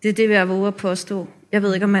 Det vil jeg våge at påstå. Jeg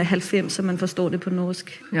ved ikke, om 90, så man forstår det på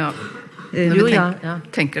norsk. Ja.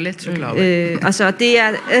 Tænker lidt, så klar. Altså, det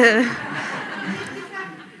er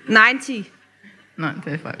 90. Nej,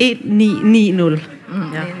 det faktisk.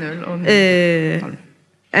 1990.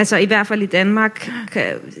 Altså i hvert fald i Danmark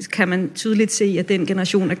kan man tydeligt se, at den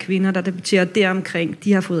generation af kvinder, der debuterer deromkring,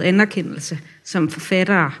 de har fået anerkendelse som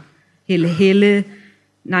forfattere. Helle,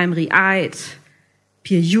 Nej-Marie Aidt,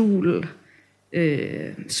 Pia Juul,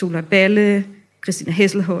 Sola Balle, Christina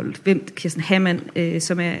Hesselholdt, Kirsten Hammann,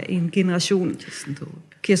 som er en generation.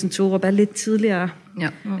 Kirsten Thorup er lidt tidligere. Ja.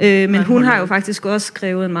 Men hun har jo faktisk også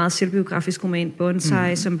skrevet en meget selvbiografisk roman,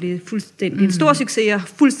 Bonsai, som blev fuldstændig en stor succes og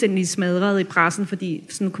fuldstændig smadret i pressen, fordi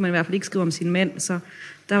sådan kunne man i hvert fald ikke skrive om sin mand, så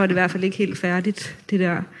der var det i hvert fald ikke helt færdigt, det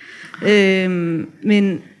der.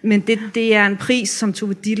 Men det er en pris, som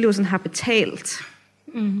Tove Ditlevsen har betalt.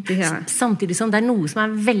 Det her. Samtidig som det noe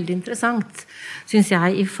som veldig interessant, synes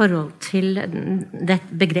jeg, i forhold til det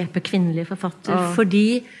begrebet kvinnelig forfatter,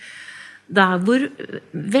 fordi der hvor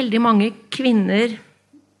veldig mange kvinner,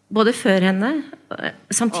 både før henne,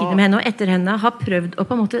 samtidig med henne og etter henne, har prøvd å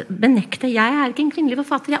på en måte benekte, jeg ikke en kvinnelig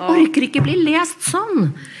forfatter, jeg orker ikke bli lest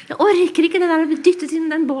sånn, jeg orker ikke det der å bli dyttet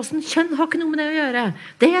inn i den båsen, kjønn har ikke noe med det å gjøre,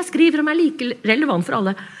 det jeg skriver om like relevant for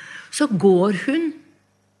alle. Så går hun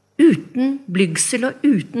uten blygsel og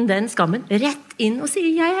uten den skammen rett inn og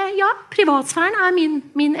sier ja, privatsfæren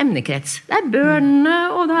min emnekrets. Det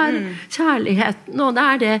børnene, og det kjærligheten, og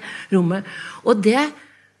det det rommet. Og det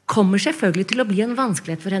kommer selvfølgelig til å bli en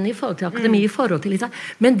vanskelighet for henne i forhold til akademi, i forhold til Lisa.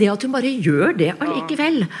 Men det at hun bare gjør det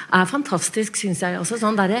allikevel, fantastisk, synes jeg. Altså,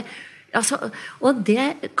 sånn der, altså, og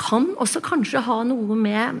det kan også kanskje ha noe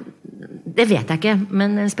med, det vet jeg ikke,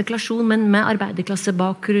 men en spekulasjon, men med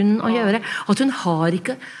arbeiderklassebakgrunnen å gjøre. At hun har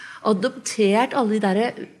ikke adoptert alle de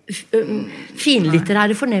der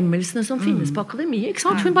finlitterære fornemmelsene som finnes på akademiet, ikke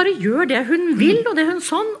sant? Hun bare gjør det hun vil, og det hun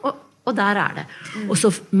sånn, og der det. Og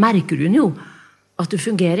så merker hun jo at det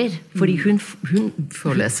fungerer, fordi hun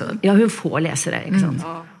får lesere. Ja, hun får lesere, ikke sant?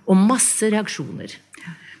 Og masse reaksjoner.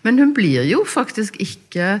 Men hun blir jo faktisk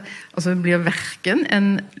ikke, altså hun blir hverken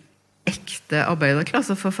en ekte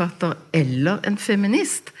arbeiderklasseforfatter eller en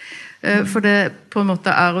feminist. For det på en måte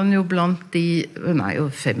hun jo blant de, hun jo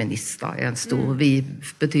feminist da, i en stor vid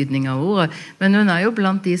betydning av ordet, men hun jo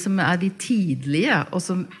blant de som de tidlige, og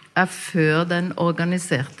som før den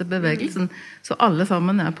organiserte bevegelsen, så alle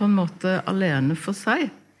sammen på en måte alene for seg.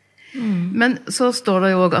 Men så står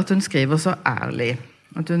det jo også at hun skriver så ærlig.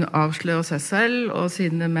 At hun avslører seg selv og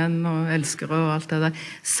sine menn og elskere og alt det der.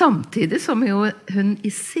 Samtidig som jo hun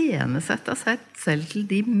iscenesetter seg selv til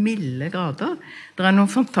de milde grader. Det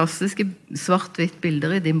noen fantastiske svart-hvitt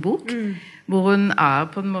bilder i din bok, hvor hun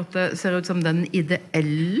på en måte, ser ut som den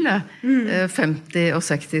ideelle 50- og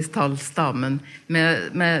 60-tallsdamen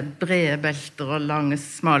med brede belter og lange,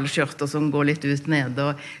 smale skjørter som går litt ut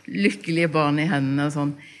nede, og lykkelige barn i hendene og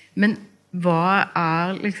sånn. Men hva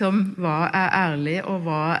ærlig, og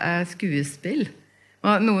hva skuespill?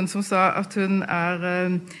 Og noen som sa at hun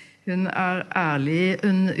ærlig,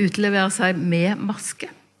 hun utleverer seg med maske.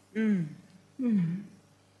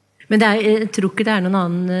 Men jeg tror ikke det noen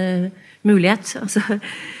annen mulighet. Altså,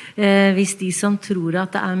 hvis de som tror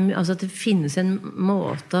at det finnes en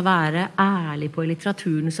måte å være ærlig på i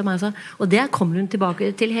litteraturen, og det kommer hun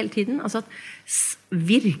tilbake til hele tiden, altså at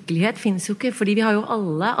virkelighet finnes jo ikke, fordi vi har jo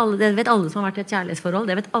alle, det vet alle som har vært i et kjærlighetsforhold,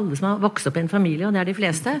 det vet alle som har vokst opp i en familie, og det de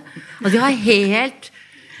fleste, og vi har helt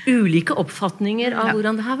ulike oppfatninger av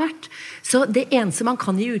hvordan det har vært. Så det eneste man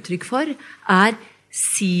kan gi uttrykk for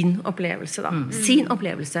sin opplevelse da. Sin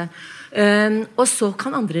opplevelse. Og så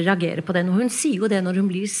kan andre reagere på den, og hun sier jo det når hun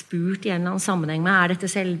blir spurt i en eller annen sammenheng med, dette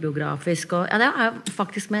selvbiografisk? Og, det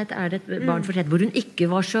faktisk med det et barn fortsatt, hvor hun ikke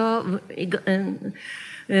var så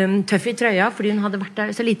tøff i trøya, fordi hun hadde vært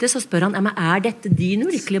der så lite, så spør han, men dette din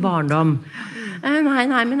virkelige barndom? Nei,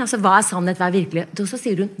 men altså, hva sannhet, hva virkelig? Og så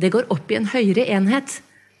sier hun, det går opp i en høyere enhet.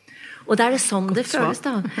 Og det det sånn det føles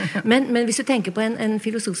da. Men hvis du tenker på en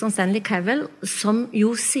filosof som Stanley Cavell, som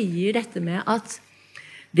jo sier dette med at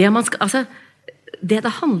det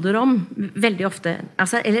handler om veldig ofte,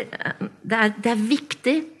 det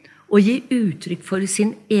viktig å gi uttrykk for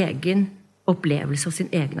sin egen opplevelse og sin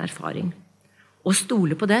egen erfaring. Og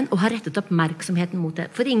stole på den, og ha rettet oppmerksomheten mot det.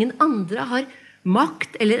 For ingen andre har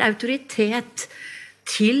makt eller autoritet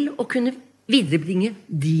til å kunne viderebringe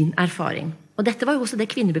din erfaring. Og dette var jo også det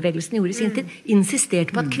kvinnebevegelsen gjorde i sin tid.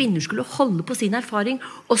 Insisterte på at kvinner skulle holde på sin erfaring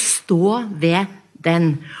og stå ved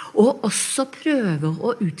den. Og også prøve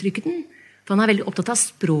å uttrykke den. For han veldig opptatt av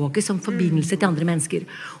språket som forbindelse til andre mennesker.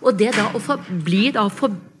 Og det da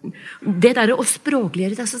det der å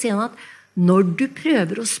språkliggjøre det, så sier han at når du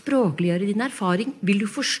prøver å språkliggjøre din erfaring, vil du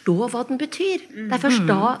forstå hva den betyr. Det først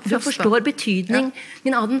da du forstår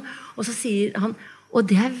betydningen av den. Og så sier han, og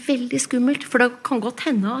det veldig skummelt, for det kan godt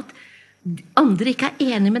hende at andre ikke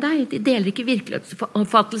enig med deg, de deler ikke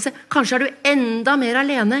virkelighetsoppfattelse. Kanskje du enda mer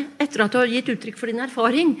alene etter at du har gitt uttrykk for din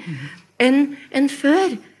erfaring enn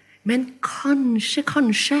før. Men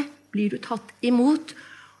kanskje blir du tatt imot.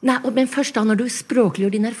 Men først da når du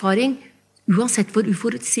språkliggjør din erfaring, uansett hvor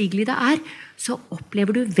uforutsigelig det så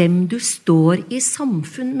opplever du hvem du står i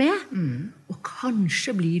samfunn med. Og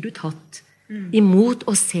kanskje blir du tatt imot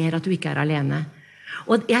og ser at du ikke alene.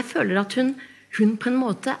 Og jeg føler at hun på en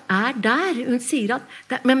måte der. Hun sier at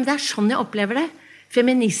men det sånn jeg opplever det.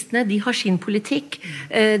 Feministene, de har sin politikk.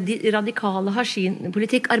 De radikale har sin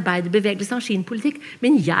politikk. Arbeiderbevegelsen har sin politikk.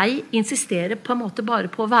 Men jeg insisterer på en måte bare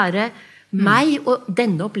på å være meg, og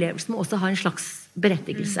denne opplevelsen må også ha en slags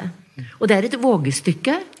berettigelse. Og det et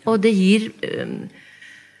vågestykke, og det gir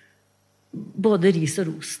både ris og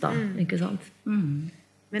ros da, ikke sant?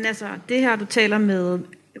 Men altså, det her du taler med,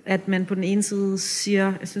 at man på den ene side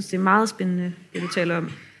siger, jeg synes det meget spændende, det du taler om,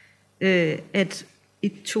 at i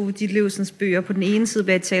Tove Ditlevsens bøger på den ene side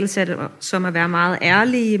bliver talesat som at være meget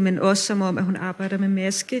ærlige, men også som om, at hun arbejder med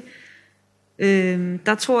maske.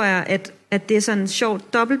 Der tror jeg, at det sådan en sjov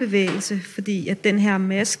dobbeltbevægelse, fordi at den her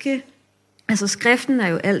maske, altså skriften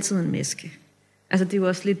jo altid en maske. Altså det jo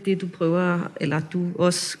også lidt det, du prøver, eller du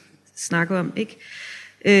også snakker om, ikke?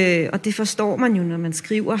 Og det forstår man jo, når man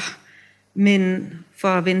skriver. Men for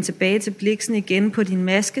at vende tilbage til Blixen igen, på din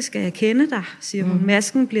maske skal jeg kende dig, siger hun.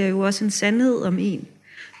 Masken bliver jo også en sandhed om en.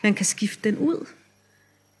 Man kan skifte den ud.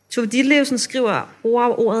 Tove Ditlevsen skriver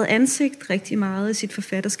ordet ansigt rigtig meget i sit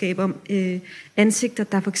forfatterskab om ansigter,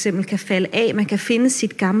 der for eksempel kan falde af. Man kan finde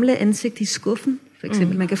sit gamle ansigt i skuffen, for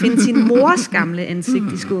eksempel. Man kan finde sin mors gamle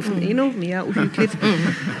ansigt i skuffen. Endnu mere uhyggeligt.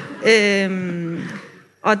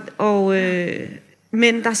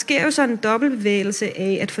 Men der sker jo sådan en dobbeltbevægelse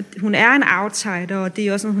af, at hun en outsider, og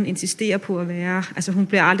det også noget, hun insisterer på at være. Altså hun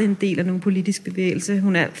bliver aldrig en del af nogen politisk bevægelse.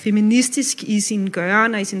 Hun feministisk i sin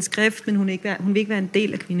gøren og i sin skrift, men hun vil ikke være en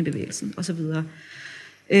del af kvindebevægelsen, osv.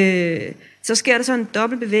 Så sker der sådan en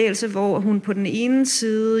dobbeltbevægelse, hvor hun på den ene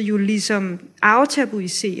side jo ligesom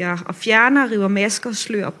aftabuiserer og fjerner, river masker og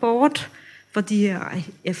slør bort for de her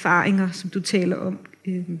erfaringer, som du taler om,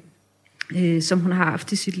 som hun har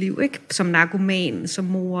haft i sit liv, ikke? Som narkoman, som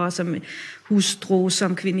mor, som hustru,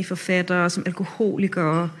 som kvindelig forfatter, som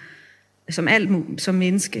alkoholiker, som alt muligt, som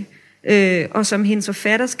menneske. Og som hendes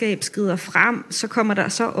forfatterskab skrider frem,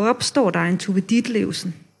 så opstår der en Tove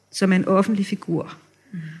Ditlevsen, som er en offentlig figur,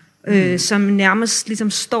 som nærmest ligesom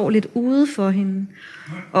står lidt ude for hende.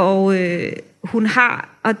 Og hun har,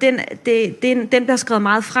 og den bliver skrevet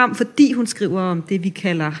meget frem, fordi hun skriver om det, vi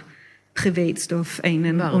kalder privatstof af en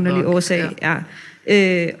eller anden underlig årsag. Ja.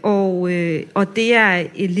 Og det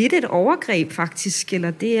er lidt et overgreb faktisk,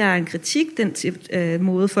 eller det er en kritik, den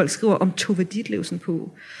måde folk skriver om Tove Ditlevsen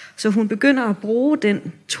på. Så hun begynder at bruge den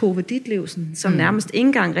Tove Ditlevsen, som nærmest ikke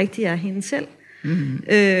engang rigtig er hende selv.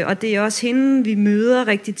 Og det er også hende, vi møder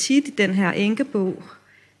rigtig tit i den her enkebog.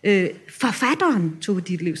 Forfatteren Tove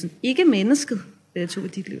Ditlevsen, ikke mennesket Tove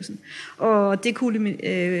Ditlevsen. Og det kunne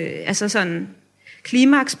altså sådan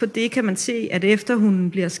klimaks på det kan man se, at efter hun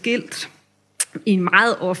bliver skilt i en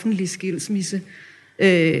meget offentlig skilsmisse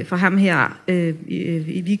fra ham her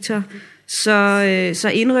i Victor,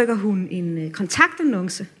 så indrykker hun en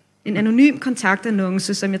kontaktannonce. En anonym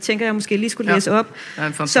kontaktannonce, som jeg tænker, jeg måske lige skulle læse op,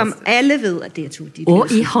 som alle ved, at det er Tove Ditlevsen.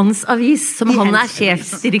 Og i hans avis, som han er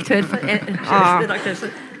chefsdirektør for.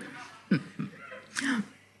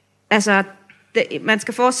 Altså, man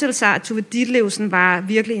skal forestille sig, at Tove Ditlevsen var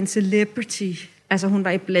virkelig en celebrity. Altså, hun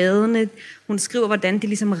var i bladene. Hun skriver, hvordan de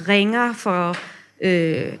ligesom ringer for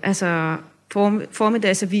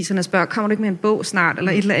formiddagsaviserne og spørger, kommer du ikke med en bog snart,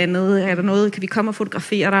 eller et eller andet? Er der noget? Kan vi komme og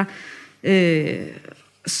fotografere dig?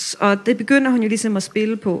 Og det begynder hun jo ligesom at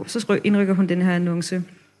spille på. Så indrykker hun den her annonce.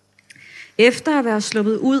 Efter at være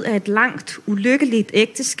sluppet ud af et langt, ulykkeligt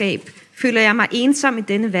ægteskab, føler jeg mig ensom i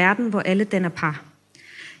denne verden, hvor alle danner par.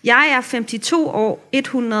 Jeg er 52 år,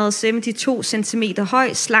 172 cm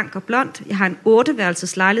høj, slank og blond. Jeg har en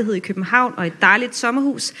 8-værelses lejlighed i København og et dejligt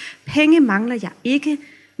sommerhus. Penge mangler jeg ikke,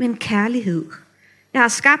 men kærlighed. Jeg har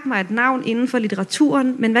skabt mig et navn inden for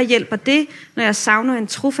litteraturen, men hvad hjælper det, når jeg savner en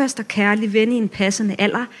trofast og kærlig ven i en passende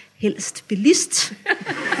alder, helst bilist?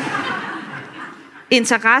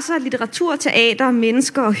 Interesser, litteratur, teater,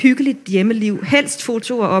 mennesker og hyggeligt hjemmeliv, helst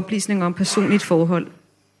foto og oplysninger om personligt forhold.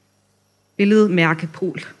 Billede mærke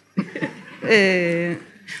Pol.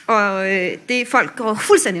 Det folk går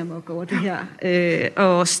fuldstændig amok over det her.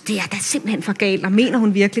 Og det er da simpelthen for galt, og mener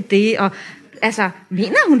hun virkelig det? Og altså,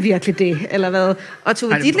 mener hun virkelig det, eller hvad? Og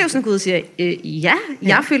Tove Ditlevsen Gud siger, ja,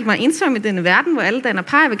 jeg følte mig ensom i denne verden, hvor alle danner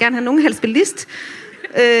par. Jeg vil gerne have nogen helst bilist.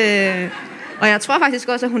 Og jeg tror faktisk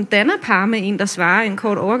også, at hun danner par med en, der svarer en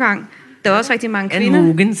kort overgang. Der er også rigtig mange kvinder.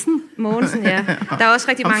 Mogensen, ja. Der er også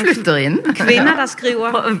rigtig mange kvinder, der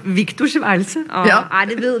skriver. På Victors værelse. Ej,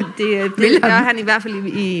 det gør han i hvert fald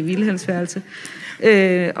i Vilhelms værelse.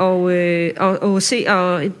 Og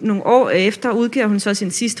nogle år efter udgiver hun så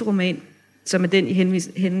sin sidste roman, som er den, I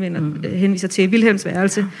henviser til, Vilhelms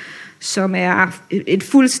værelse, som er et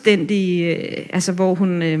fuldstændig, altså hvor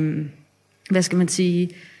hun, hvad skal man sige,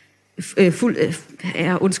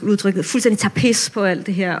 fuldstændig tager pis på alt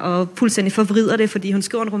det her, og fuldstændig forvrider det, fordi hun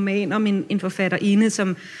skriver en roman om en forfatterinde,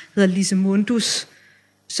 som hedder Lise Mundus,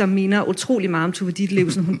 som minder utrolig meget om Tove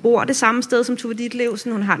Ditlevsen. Hun bor det samme sted som Tove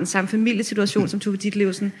Ditlevsen, hun har den samme familiesituation som Tove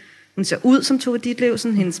Ditlevsen, hun ser ud som Tove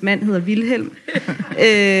Ditlevsen, hendes mand hedder Vilhelm.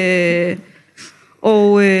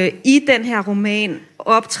 I den her roman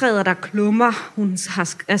optræder der klummer,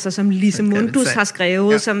 som Lise Mundus har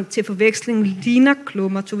skrevet, som til forveksling ligner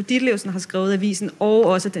klummer. Tove Ditlevsen har skrevet avisen, og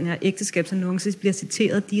også den her ægteskabsannonce bliver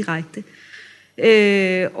citeret direkte.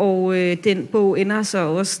 Den bog ender så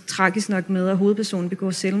også tragisk nok med, at hovedpersonen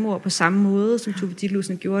begår selvmord på samme måde, som Tove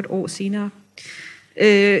Ditlevsen gjorde et år senere.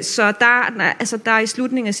 Så der i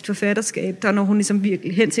slutningen af sit forfatterskab, der når hun ligesom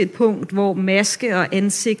virkelig hen til et punkt, hvor maske og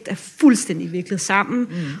ansigt er fuldstændig viklet sammen,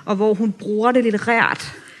 og hvor hun bruger det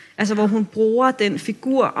litterært. Altså hvor hun bruger den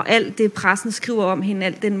figur og alt det pressen skriver om hende,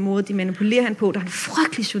 alt den måde de manipulerer hende på. Der er en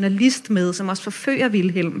frygtelig journalist med, som også forfører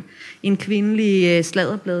Vilhelm, en kvindelig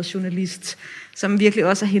sladderbladsjournalist, som virkelig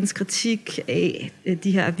også er hendes kritik af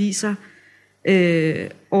de her aviser.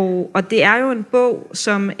 Og det er jo en bog,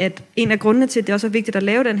 som at en af grundene til, at det også er vigtigt at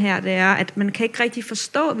lave den her, det er, at man kan ikke rigtig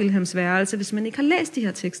forstå Vilhelms værelse, hvis man ikke har læst de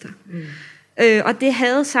her tekster. Og det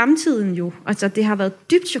havde samtiden jo. Altså det har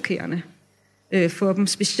været dybt chokerende for dem,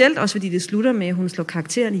 specielt også fordi det slutter med, at hun slår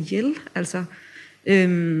karakteren ihjel. Altså,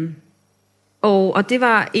 og det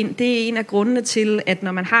er en af grundene til, at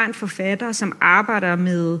når man har en forfatter, som arbejder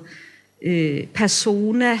med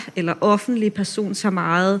persona eller offentlig person så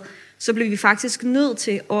meget, så blev vi faktisk nødt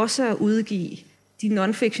til også at udgive de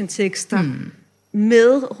non-fiction-tekster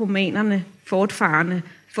med romanerne fortfarande,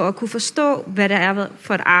 for at kunne forstå, hvad der er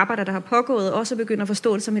for et arbejde, der har pågået, og også begynde at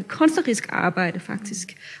forstå det som et kunstnerisk arbejde,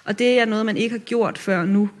 faktisk. Og det er noget, man ikke har gjort før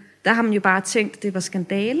nu. Der har man jo bare tænkt, at det var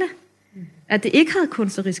skandale, at det ikke havde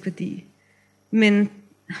kunstnerisk værdi. Men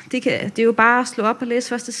det er jo bare at slå op og læse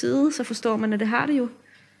første side, så forstår man, at det har det jo.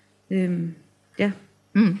 Ja.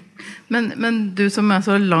 Men du som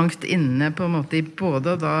så langt inne på en måte,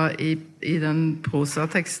 både da i den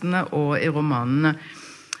prosatekstene og i romanene,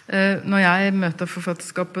 når jeg møter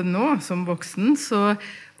forfatterskapet nå som voksen,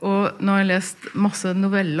 og når jeg har lest masse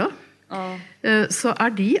noveller, så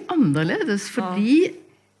de annerledes, for de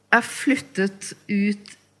flyttet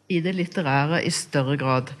ut i det litterære i større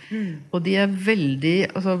grad. Og de veldig,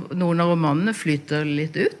 altså noen av romanene flyter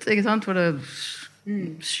litt ut, ikke sant? For det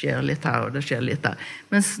skjer litt her, og det skjer litt der.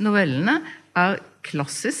 Mens novellene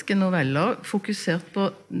klassiske noveller, fokusert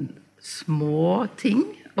på små ting,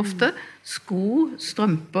 ofte. Sko,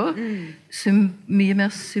 strømper, mye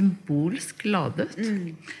mer symbolsk ladet.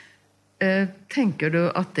 Tenker du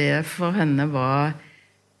at det for henne var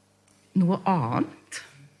noe annet?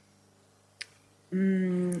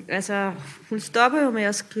 Altså, hun stopper jo med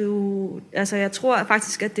at skrive, altså jeg tror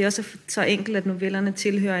faktisk, at det også så enkelt, at novellerne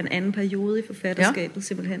tilhører en anden periode i forfatterskabet,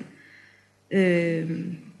 simpelthen.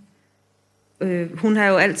 Hun har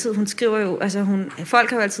jo altid, hun skriver jo, altså folk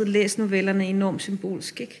har jo altid læst novellerne enormt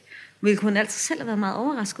symbolsk, ikke? Hvilket hun altid selv har været meget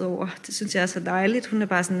overrasket over. Det synes jeg så dejligt. Hun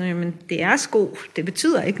bare sådan, jamen det sko, det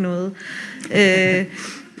betyder ikke noget.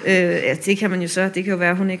 Det kan man jo så, det kan jo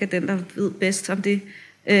være, at hun ikke den, der ved bedst om det.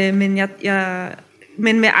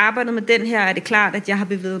 Men med arbejdet med den her, det klart, at jeg har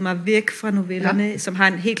bevæget mig væk fra novellerne, som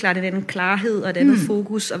har helt klart en anden klarhed og et andet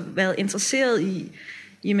fokus, og været interesseret i,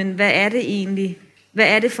 jamen hvad det egentlig,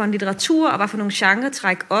 hvad det for en litteratur, og hvad for nogle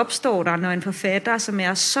genretræk opstår der, når en forfatter, som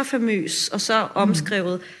så famøs og så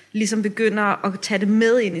omskrevet, ligesom begynder at tage det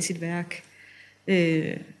med ind i sit værk.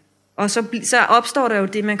 Og så opstår der jo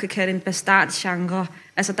det, man kan kalde en bastardgenre.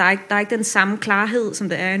 Altså der er ikke den samme klarhed, som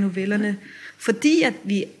der i novellerne. Fordi at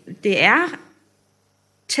det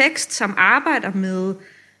tekst, som arbejder med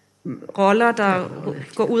roller, der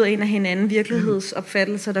går ud af en af hinanden,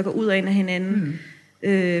 virkelighedsopfattelser, der går ud af en af hinanden,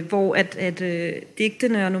 hvor at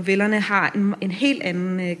digtene og novellerne har en helt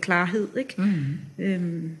anden klarhed, ikke?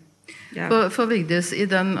 Ja. For Vigdis, i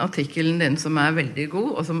den artikkelen din som veldig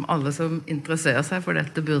god, og som alle som interesserer seg for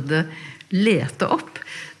dette burde lete opp,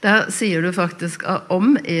 der sier du faktisk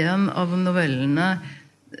om en av novellene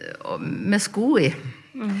med sko i,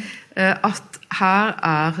 at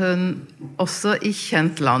her hun også i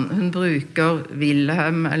kjent land. Hun bruker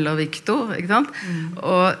Wilhelm eller Victor, ikke sant?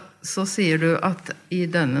 Og så sier du at i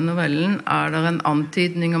denne novellen det en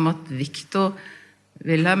antydning om at Victor,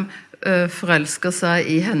 Wilhelm, forelsker seg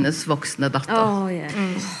i hennes voksne datter.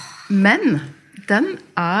 Men den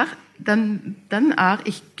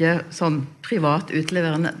ikke sånn privat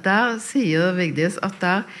utleverende. Der sier Vigdis at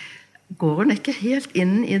der går hun ikke helt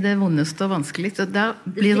inn i det vondeste og vanskeligste. Der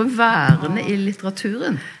blir hun værende i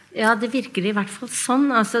litteraturen. Ja, det virker i hvert fall sånn.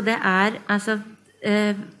 Altså,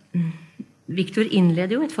 Victor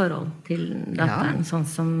innleder jo et forhold til datteren, sånn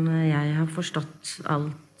som jeg har forstått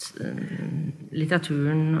alt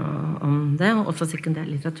litteraturen om det, og også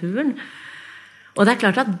sekundærlitteraturen. Og det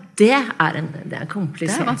klart at det en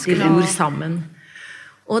komplisert ord sammen.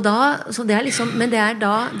 Og da, så det liksom, men det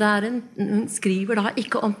da hun skriver da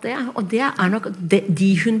ikke om det, og det nok, de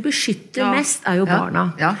hun beskytter mest jo barna.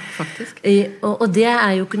 Ja, faktisk. Og det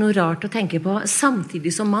jo ikke noe rart å tenke på,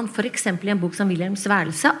 samtidig som man for eksempel i en bok som Wilhelms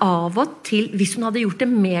værelse, av og til, hvis hun hadde gjort det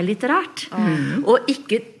mer litterært, og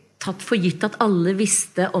ikke tatt for gitt at alle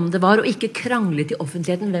visste om det var, og ikke kranglet i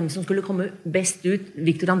offentligheten hvem som skulle komme best ut,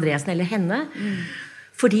 Victor Andreasen eller henne.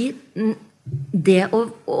 Fordi det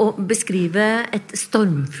å beskrive et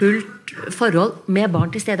stormfullt forhold med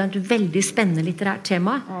barn til stede et veldig spennende litterært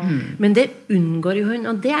tema, men det unngår jo hun,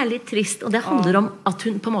 og det litt trist, og det handler om at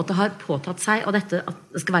hun på en måte har påtatt seg, og dette at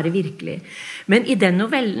det skal være virkelig. Men i den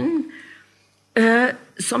novellen,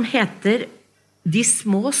 som heter De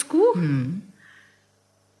små sko,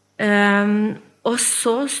 og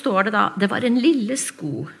så står det da, det var en lille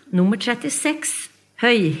sko, nummer 36,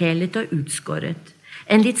 høyhælet og utskåret.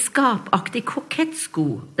 En litt skapaktig kokett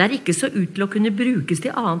sko, der ikke så ut til å kunne brukes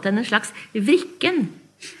til annet enn en slags vrikken.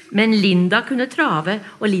 Men Linda kunne trave,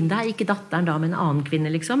 og Linda ikke datteren da, men en annen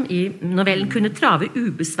kvinne liksom, i novellen kunne trave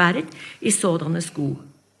ubesværet i sådanne sko.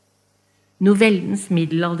 Novellens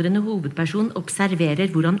middelaldrende hovedperson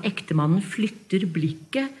observerer hvordan ektemannen flytter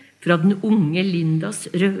blikket fra den unge Lindas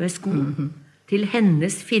røde sko til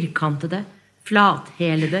hennes firkantede,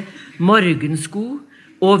 flathælede morgensko,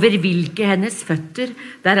 over hvilke hennes føtter,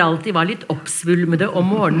 der alltid var litt oppsvulmede om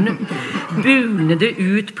morgenen, bunede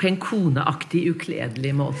ut på en koneaktig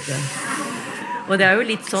ukledelig måte. Og det jo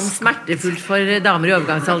litt sånn smertefullt for damer i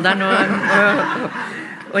overgangsalderen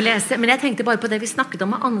å lese. Men jeg tenkte bare på det vi snakket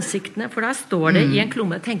om med ansiktene, for der står det i en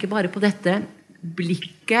klomme, jeg tenker bare på dette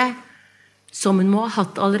blikket som hun må ha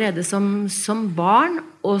hatt allerede som barn,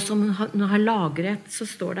 og som hun har lagret, så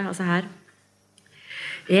står det altså her.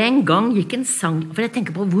 En gang gikk en sang, for jeg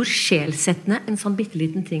tenker på hvor sjelsettende en sånn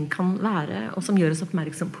bitteliten ting kan være, og som gjør oss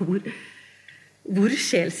oppmerksom på hvor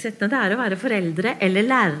sjelsettende det er å være foreldre, eller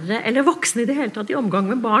lærere, eller voksne i det hele tatt i omgang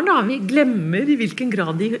med barn. Da. Vi glemmer i hvilken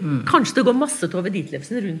grad de, kanskje det går masse Tove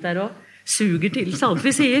Ditlevsen rundt der og suger til alt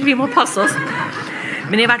vi sier, vi må passe oss.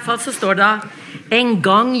 Men i hvert fall så står det en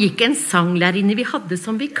gang gikk en sanglærerinne vi hadde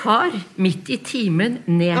som vikar, midt i timen,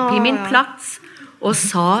 ned på min plass, og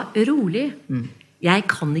sa rolig, jeg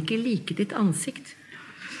kan ikke like ditt ansikt.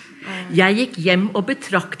 Jeg gikk hjem og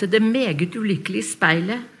betraktet det meget ulykkelige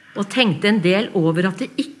speilet, og tenkte en del over at det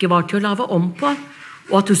ikke var til å lave om på,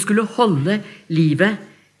 og at du skulle holde livet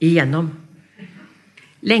igjennom.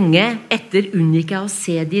 Lenge etter unngikk jeg å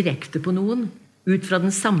se direkte på noen, ut fra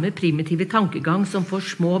den samme primitive tankegang som får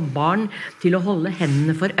små barn til å holde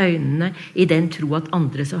hendene for øynene i den tro at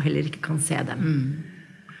andre så heller ikke kan se dem.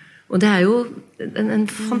 Og det er jo en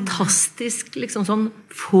fantastisk, liksom sånn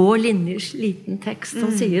få linjers liten tekst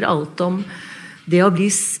som sier alt om det å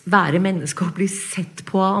være menneske og bli sett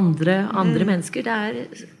på av andre mennesker,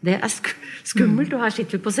 det er skummelt, og her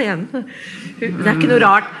sitter vi på scenen. Det er ikke noe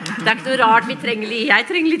rart jeg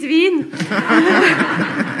trenger litt vin.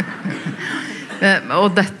 Og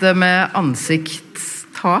dette med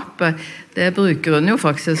ansiktstapet, det bruker hun jo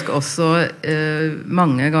faktisk også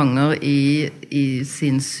mange ganger i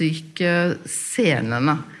sinnssyke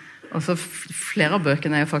scenene. Altså, flere av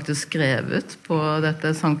bøkene er jo faktisk skrevet på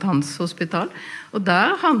dette Sankt Hans hospital, og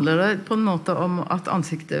der handler det på en måte om at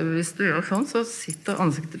ansiktet, hvis du gjør sånn, så sitter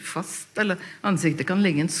ansiktet fast, eller ansiktet kan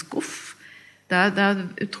ligge i en skuff. Det er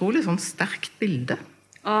et utrolig sånn sterkt bilde.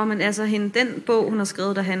 Men altså, den bog, hun har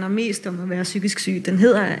skrevet, der handler mest om at være psykisk syg, den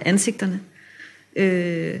hedder Ansigterne.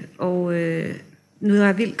 Nu er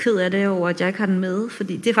jeg vildt ked af det over, at jeg ikke har den med,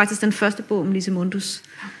 fordi det er faktisk den første bog om Lise Mundus.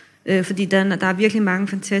 Fordi der er virkelig mange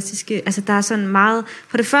fantastiske, altså der er sådan meget,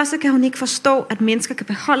 for det første kan hun ikke forstå, at mennesker kan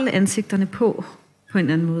beholde ansigterne på en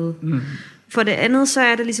eller anden måde. For det andet, så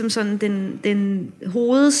er det ligesom sådan, den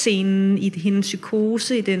hovedscenen i hendes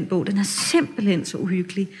psykose i den bog, den er simpelthen så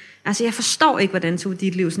uhyggelig. Altså jeg forstår ikke, hvordan Tove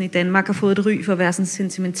Ditlevsen i Danmark har fået et ry for at være sådan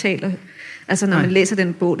sentimental, altså når man læser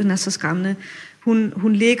den bog, den er så skræmmende.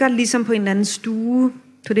 Hun ligger ligesom på en eller anden stue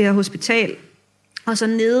på det her hospital, og så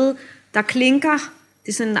nede, der klinker. Det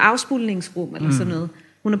er sådan en afspulningsrum eller sådan noget.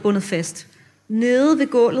 Hun er bundet fast. Nede ved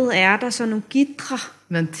gulvet er der sådan nogle gitre.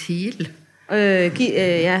 Ventil.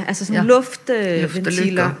 Altså sådan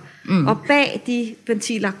luftventiler. Og bag de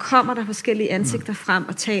ventiler kommer der forskellige ansigter frem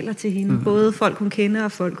og taler til hende. Både folk hun kender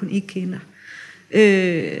og folk hun ikke kender.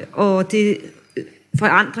 Og det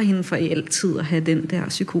forandrer hende for altid at have den der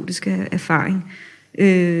psykotiske erfaring.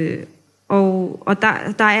 Og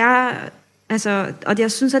der er... Altså, og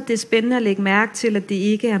jeg synes, at det er spændende at lægge mærke til, at det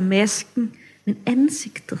ikke er masken, men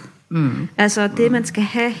ansigtet. Altså det, man skal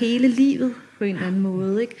have hele livet på en eller anden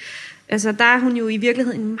måde. Ikke? Altså der er hun jo i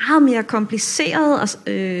virkeligheden en meget mere kompliceret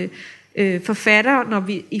forfatter, når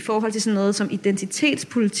vi i forhold til sådan noget som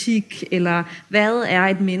identitetspolitik, eller hvad er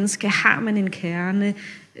et menneske, har man en kerne,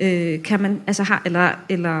 kan man, altså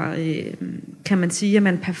kan man sige, at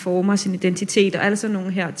man performer sin identitet, og alle sådan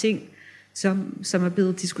nogle her ting, som er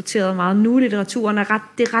blevet diskuteret meget nu i litteraturen. Det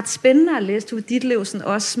er ret spændende at læse Tove Ditlevsen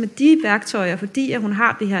også med de værktøjer, fordi at hun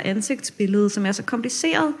har det her ansigtsbillede, som er så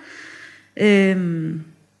kompliceret.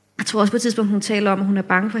 Jeg tror også på et tidspunkt, hun taler om, at hun er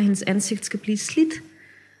bange for, at hendes ansigt skal blive slidt.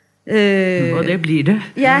 Og det bliver det.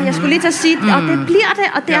 Ja, jeg skulle lige til at sige, og det bliver det,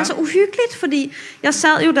 og det er så uhyggeligt, fordi jeg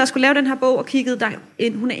sad jo, da jeg skulle lave den her bog, og kiggede,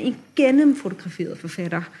 hun er en gennemfotograferet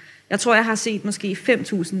forfatter. Jeg tror, jeg har set måske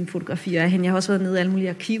 5.000 fotografier af hende. Jeg har også været nede i alle mulige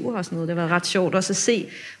arkiver og sådan noget. Det har været ret sjovt også at se,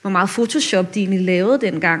 hvor meget Photoshop de egentlig lavede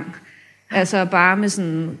dengang. Altså bare med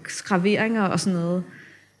sådan skraveringer og sådan noget.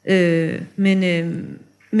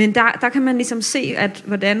 Men der kan man ligesom se, at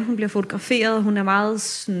hvordan hun bliver fotograferet. Hun er meget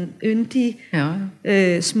sådan yndig,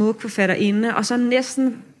 smuk forfatterinde. Og så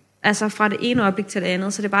næsten altså fra det ene øjeblik til det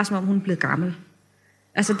andet, så det er bare som om hun er blevet gammel.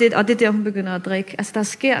 Altså og det er der, hun begynder at drikke. Altså der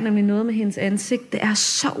sker nemlig noget med hendes ansigt. Det er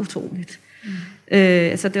så utroligt.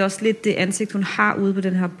 Altså det er også lidt det ansigt, hun har ude på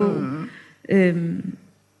den her bog.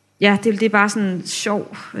 Ja, det er bare sådan en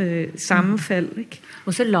sjov sammenfald, ikke?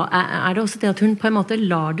 Og så er det også det, at hun på en måte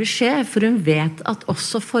lar det skje, for hun vet at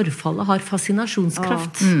også forfallet har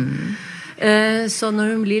fascinationskraft. Så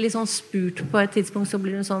når hun blir litt sånn spurt på et tidspunkt, så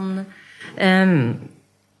blir hun sånn...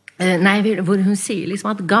 hvor hun sier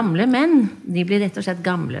liksom at gamle menn, de blir rett og slett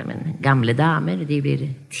gamle, men gamle damer, de blir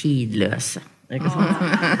tidløse. Ikke sant?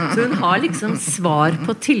 Så hun har liksom svar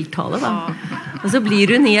på tiltale da. Og så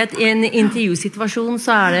blir hun i en intervjusituasjon,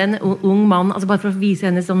 så det en ung mann, altså bare for å vise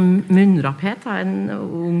henne sånn munnrapphet, en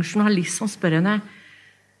ung journalist som spør henne,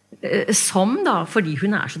 som da, fordi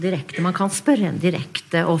hun så direkte, man kan spørre henne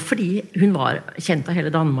direkte, og fordi hun var kjent av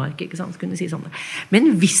hele Danmark, ikke sant, kunne si sånn.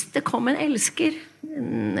 Men hvis det kom en elsker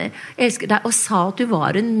deg, og sa at du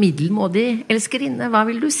var en middelmådig elskerinne, hva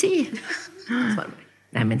vil du si?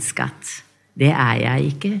 Nei, men skatt, det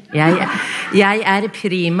jeg ikke. Jeg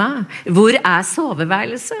prima. Hvor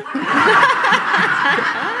soveværelse?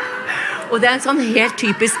 Og det en sånn helt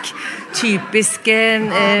typisk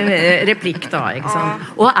replikk da, ikke sant?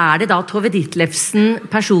 Og det da Tove Ditlevsen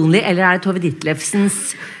personlig, eller det Tove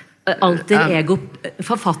Ditlevsens alter ego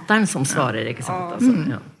forfatteren som svarer, ikke sant? Altså,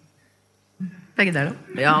 ja. Begge deler.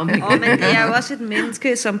 Ja, men det jo også et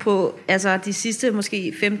menneske, som på de sidste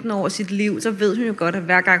måske 15 år af sit liv, så ved hun jo godt, at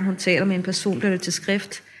hver gang hun taler med en person, bliver det til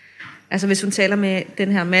skrift. Altså hvis hun taler med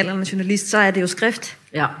den her malende journalist, så det jo skrift.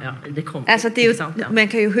 Ja, det kommer. Altså det jo, man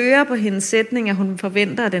kan jo høre på hendes sætning, at hun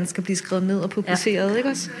forventer, at den skal blive skrevet ned og publiceret, ikke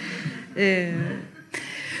også?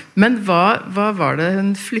 Men hva var det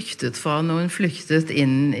hun flyktet fra når hun flyktet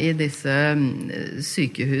inn i disse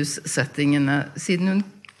sykehussettingene, siden hun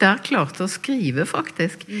der klarte å skrive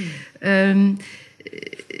faktisk?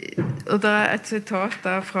 Og det et sitat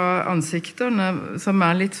der fra Ansikterne som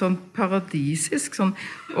litt sånn paradisisk, sånn,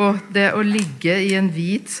 og det å ligge i en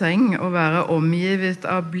hvit seng og være omgivet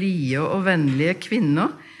av blide og vennlige kvinner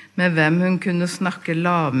med hvem hun kunne snakke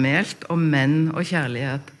lavmælt om menn og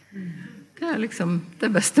kjærlighet. Det liksom det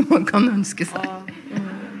beste man kan ønske seg.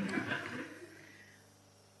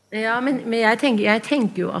 Ja, men jeg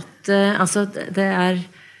tenker jo at altså, det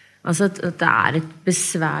et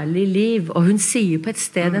besværlig liv, og hun sier på et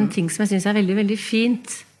sted en ting som jeg synes veldig, veldig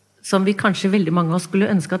fint, som vi kanskje veldig mange av oss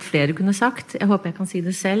skulle ønske at flere kunne sagt. Jeg håper jeg kan si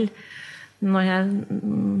det selv når jeg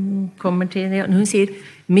kommer til det. Hun sier,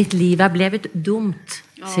 mitt liv blevet dumt,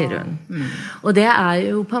 sier hun. Og det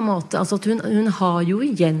jo på en måte, altså at hun har jo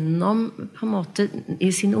gjennom på en måte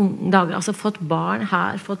i sine unge dager, altså fått barn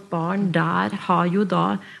her, fått barn der, har jo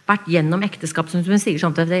da vært gjennom ekteskap, som hun sier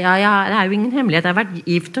sånn, det jo ingen hemmelighet, jeg har vært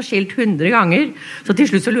gift og skilt 100 ganger, så til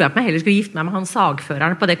slutt så lurer jeg på meg heller skulle gifte meg med han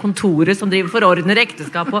sagføreren på det kontoret som driver forordner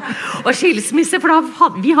ekteskap og skilsmisse, for da,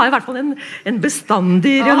 vi har i hvert fall en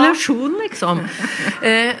bestandig relasjon, liksom.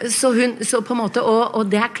 Så på en måte, og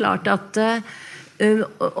det klart at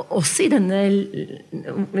også i denne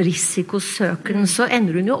risikosøken så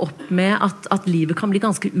ender hun jo opp med at livet kan bli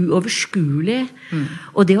ganske uoverskuelig,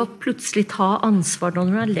 og det å plutselig ta ansvar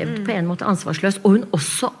når hun har levd på en måte ansvarsløst, og hun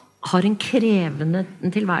også har en krevende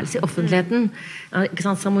tilværelse i offentligheten, ikke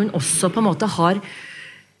sant, som hun også på en måte har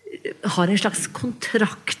en slags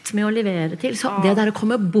kontrakt med å levere til, så det der å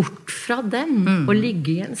komme bort fra den og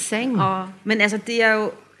ligge i en seng. Men altså det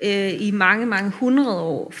jo i mange, mange 100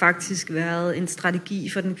 år faktisk været en strategi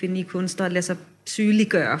for den kvindelige kunstner at lade sig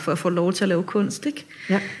sygeliggøre for at få lov til at lave kunst, ikke?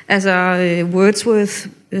 Ja. Altså Wordsworth,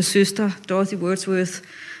 søster Dorothy Wordsworth,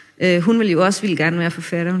 hun ville jo også gerne være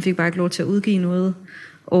forfatter, hun fik bare ikke lov til at udgive noget.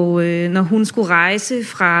 Og når hun skulle rejse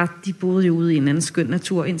fra, de boede jo ude i en anden skøn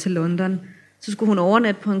natur ind til London, så skulle hun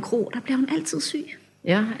overnatte på en kro, der blev hun altid syg.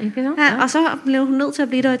 Ja, ikke sant? Ja, og så blev hun nødt til at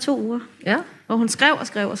blive der i 2 uger. Ja. Og hun skrev og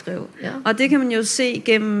skrev og skrev. Ja. Og det kan man jo se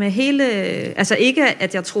gennem hele... Altså ikke,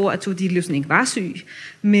 at jeg tror, at Tove Ditlevsen ikke var syg,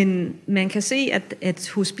 men man kan se,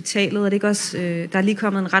 at hospitalet, er det ikke også... der lige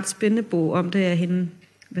kommet en ret spændende bog om det af hende,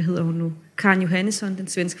 hvad hedder hun nu? Karen Johannesson, den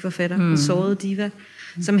svenske forfatter, den sårede diva,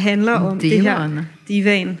 som handler om det her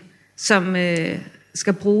divaen, som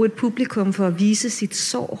skal bruge et publikum for at vise sit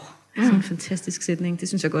sår. Sådan en fantastisk sætning. Det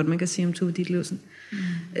synes jeg godt, man kan sige om Tove Ditlevsen.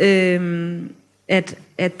 At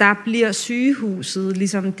der bliver sygehuset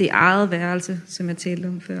ligesom det eget værelse, som jeg talte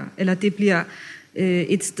om før. Eller det bliver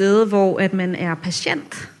et sted, hvor at man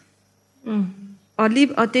patient.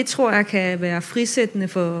 Og det tror jeg kan være frisættende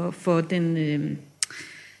for den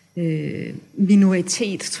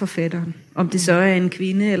minoritetsforfatteren. Om det så en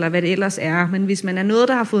kvinde, eller hvad det ellers Men hvis man noget,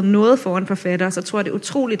 der har fået noget foran forfatter, så tror jeg, det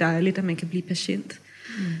utroligt dejligt, at man kan blive patient.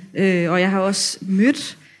 Og jeg har også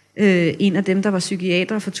mødt en af dem, der var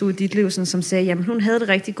psykiater for Tove Ditlevsen, som sagde, jamen hun havde det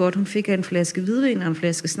rigtig godt. Hun fik en flaske hvidvin og en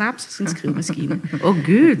flaske snaps og sin skrivemaskine.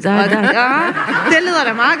 Gud, ja, det lyder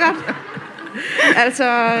da meget godt.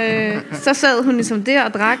 Altså, så sad hun ligesom der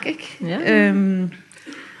og drak, ikke? Ja.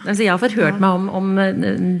 Altså, jeg har fått hørt meg om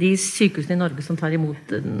de sykehusene i Norge som tar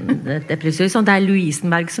imot depressive, sånn det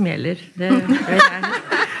Louisenberg som gjelder. Det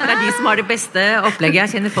de som har det beste opplegget. Jeg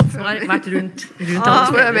kjenner folk som har vært rundt alt. Jeg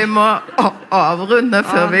tror vi må avrunde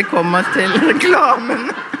før vi kommer til reklamen.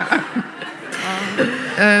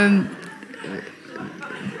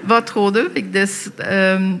 Hva tror du, Vigdis?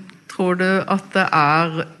 tror du at det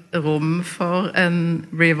rom for en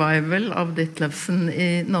revival av Ditlevsen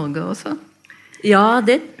I Norge også? Ja,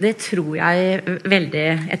 det tror jeg veldig.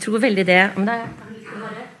 Jeg tror veldig det. Men det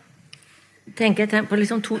tenker jeg på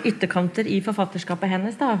liksom 2 ytterkanter I forfatterskapet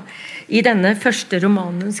hennes da. I denne første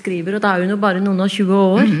romanen hun skriver, og da hun jo bare noen og 20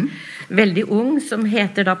 år, veldig ung, som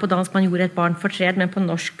heter da på dansk Man gjorde et barn fortred, men på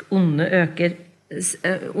norsk onde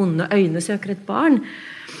øyne søker et barn,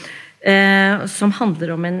 som handler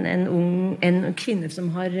om en kvinne som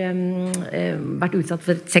har vært utsatt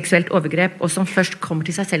for et seksuelt overgrep, og som først kommer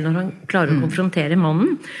til seg selv når han klarer å konfrontere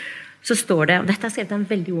mannen. Så står det, og dette skrevet en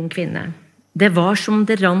veldig ung kvinne, det var som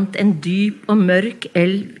det rant en dyp og mørk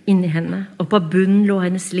elv inni henne, og på bunnen lå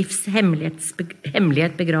hennes livs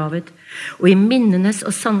hemmelighet begravet, og I minnenes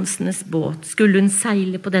og sansenes båt skulle hun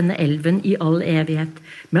seile på denne elven I all evighet,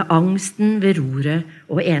 med angsten ved roret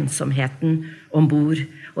og ensomheten ombord.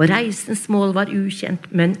 Og reisens mål var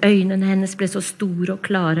ukjent, men øynene hennes ble så store og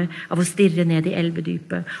klare av å stirre ned I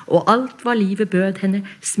elvedypet, og alt hva livet bød henne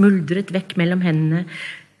smuldret vekk mellom hendene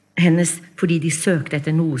hennes, fordi de søkte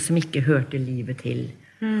etter noe som ikke hørte livet til.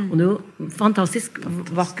 Og det fantastisk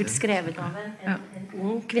vakkert skrevet av en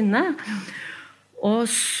ung kvinne. Og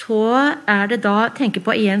så det da, tenker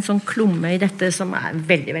på en sånn klomme I dette, som en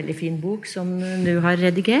veldig, veldig fin bok, som du har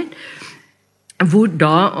redigert,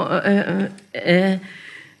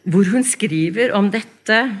 hvor hun skriver om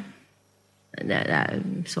dette, det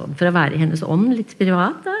sånn for å være I hennes ånd litt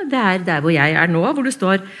privat da. Det der hvor jeg nå, hvor det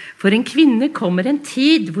står for en kvinne kommer en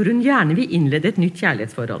tid hvor hun gjerne vil innlede et nytt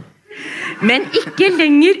kjærlighetsforhold, men ikke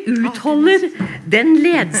lenger utholder den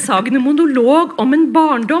ledsagende monolog om en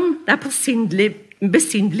barndom der på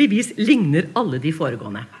besynderlig vis ligner alle de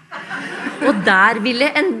foregående. Og der ville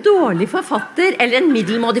en dårlig forfatter eller en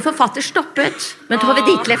middelmådig forfatter stoppet. Men Tove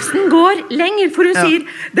Ditlevsen går lenger, for hun sier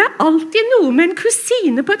det alltid noe med en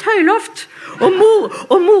kusine på et høyloft,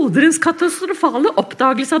 og moderens katastrofale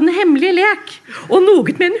oppdagelse av den hemmelige lek, og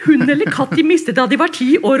noe med en hund eller katt de mistet da de var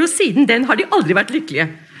 10 år, og siden den har de aldri vært lykkelige.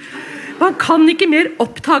 Man kan ikke mer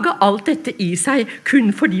oppdage alt dette I seg, kun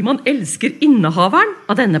fordi man elsker innehaveren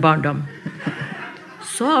av denne barndom.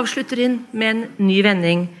 Så avslutter hun med en ny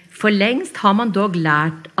vending. For lengst har man dog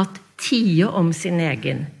lært at tie om sin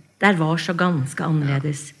egen. Der var så ganske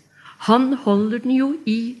annerledes. Han holder den jo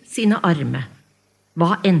I sine arme.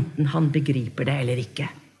 Hva enten han begriper det eller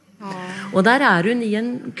ikke. Og der hun I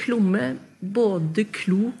en klomme både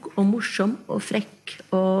klok og morsom og frekk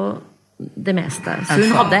og det meste. Så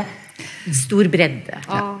hun hadde stor bredde.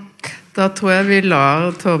 Da tror jeg vi lar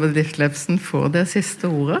Tove Ditlevsen få det siste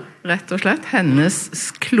ordet, rett og slett. Hennes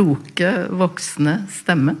kloke, voksne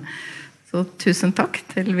stemme. Så tusen takk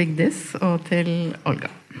til Vigdis og til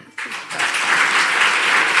Olga.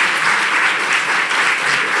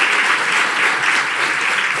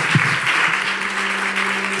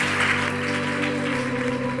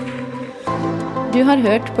 Du har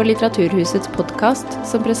hørt på Litteraturhusets podcast,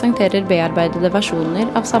 som presenterer bearbeidede versjoner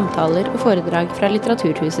av samtaler og foredrag fra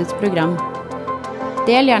Litteraturhusets program.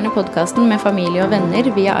 Del gjerne podcasten med familie og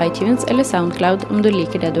venner via iTunes eller SoundCloud om du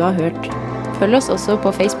liker det du har hørt. Følg oss også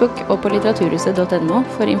på Facebook og på litteraturhuset.no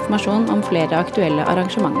for informasjon om flere aktuelle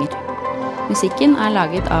arrangementer. Musikken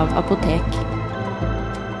laget av Apotek.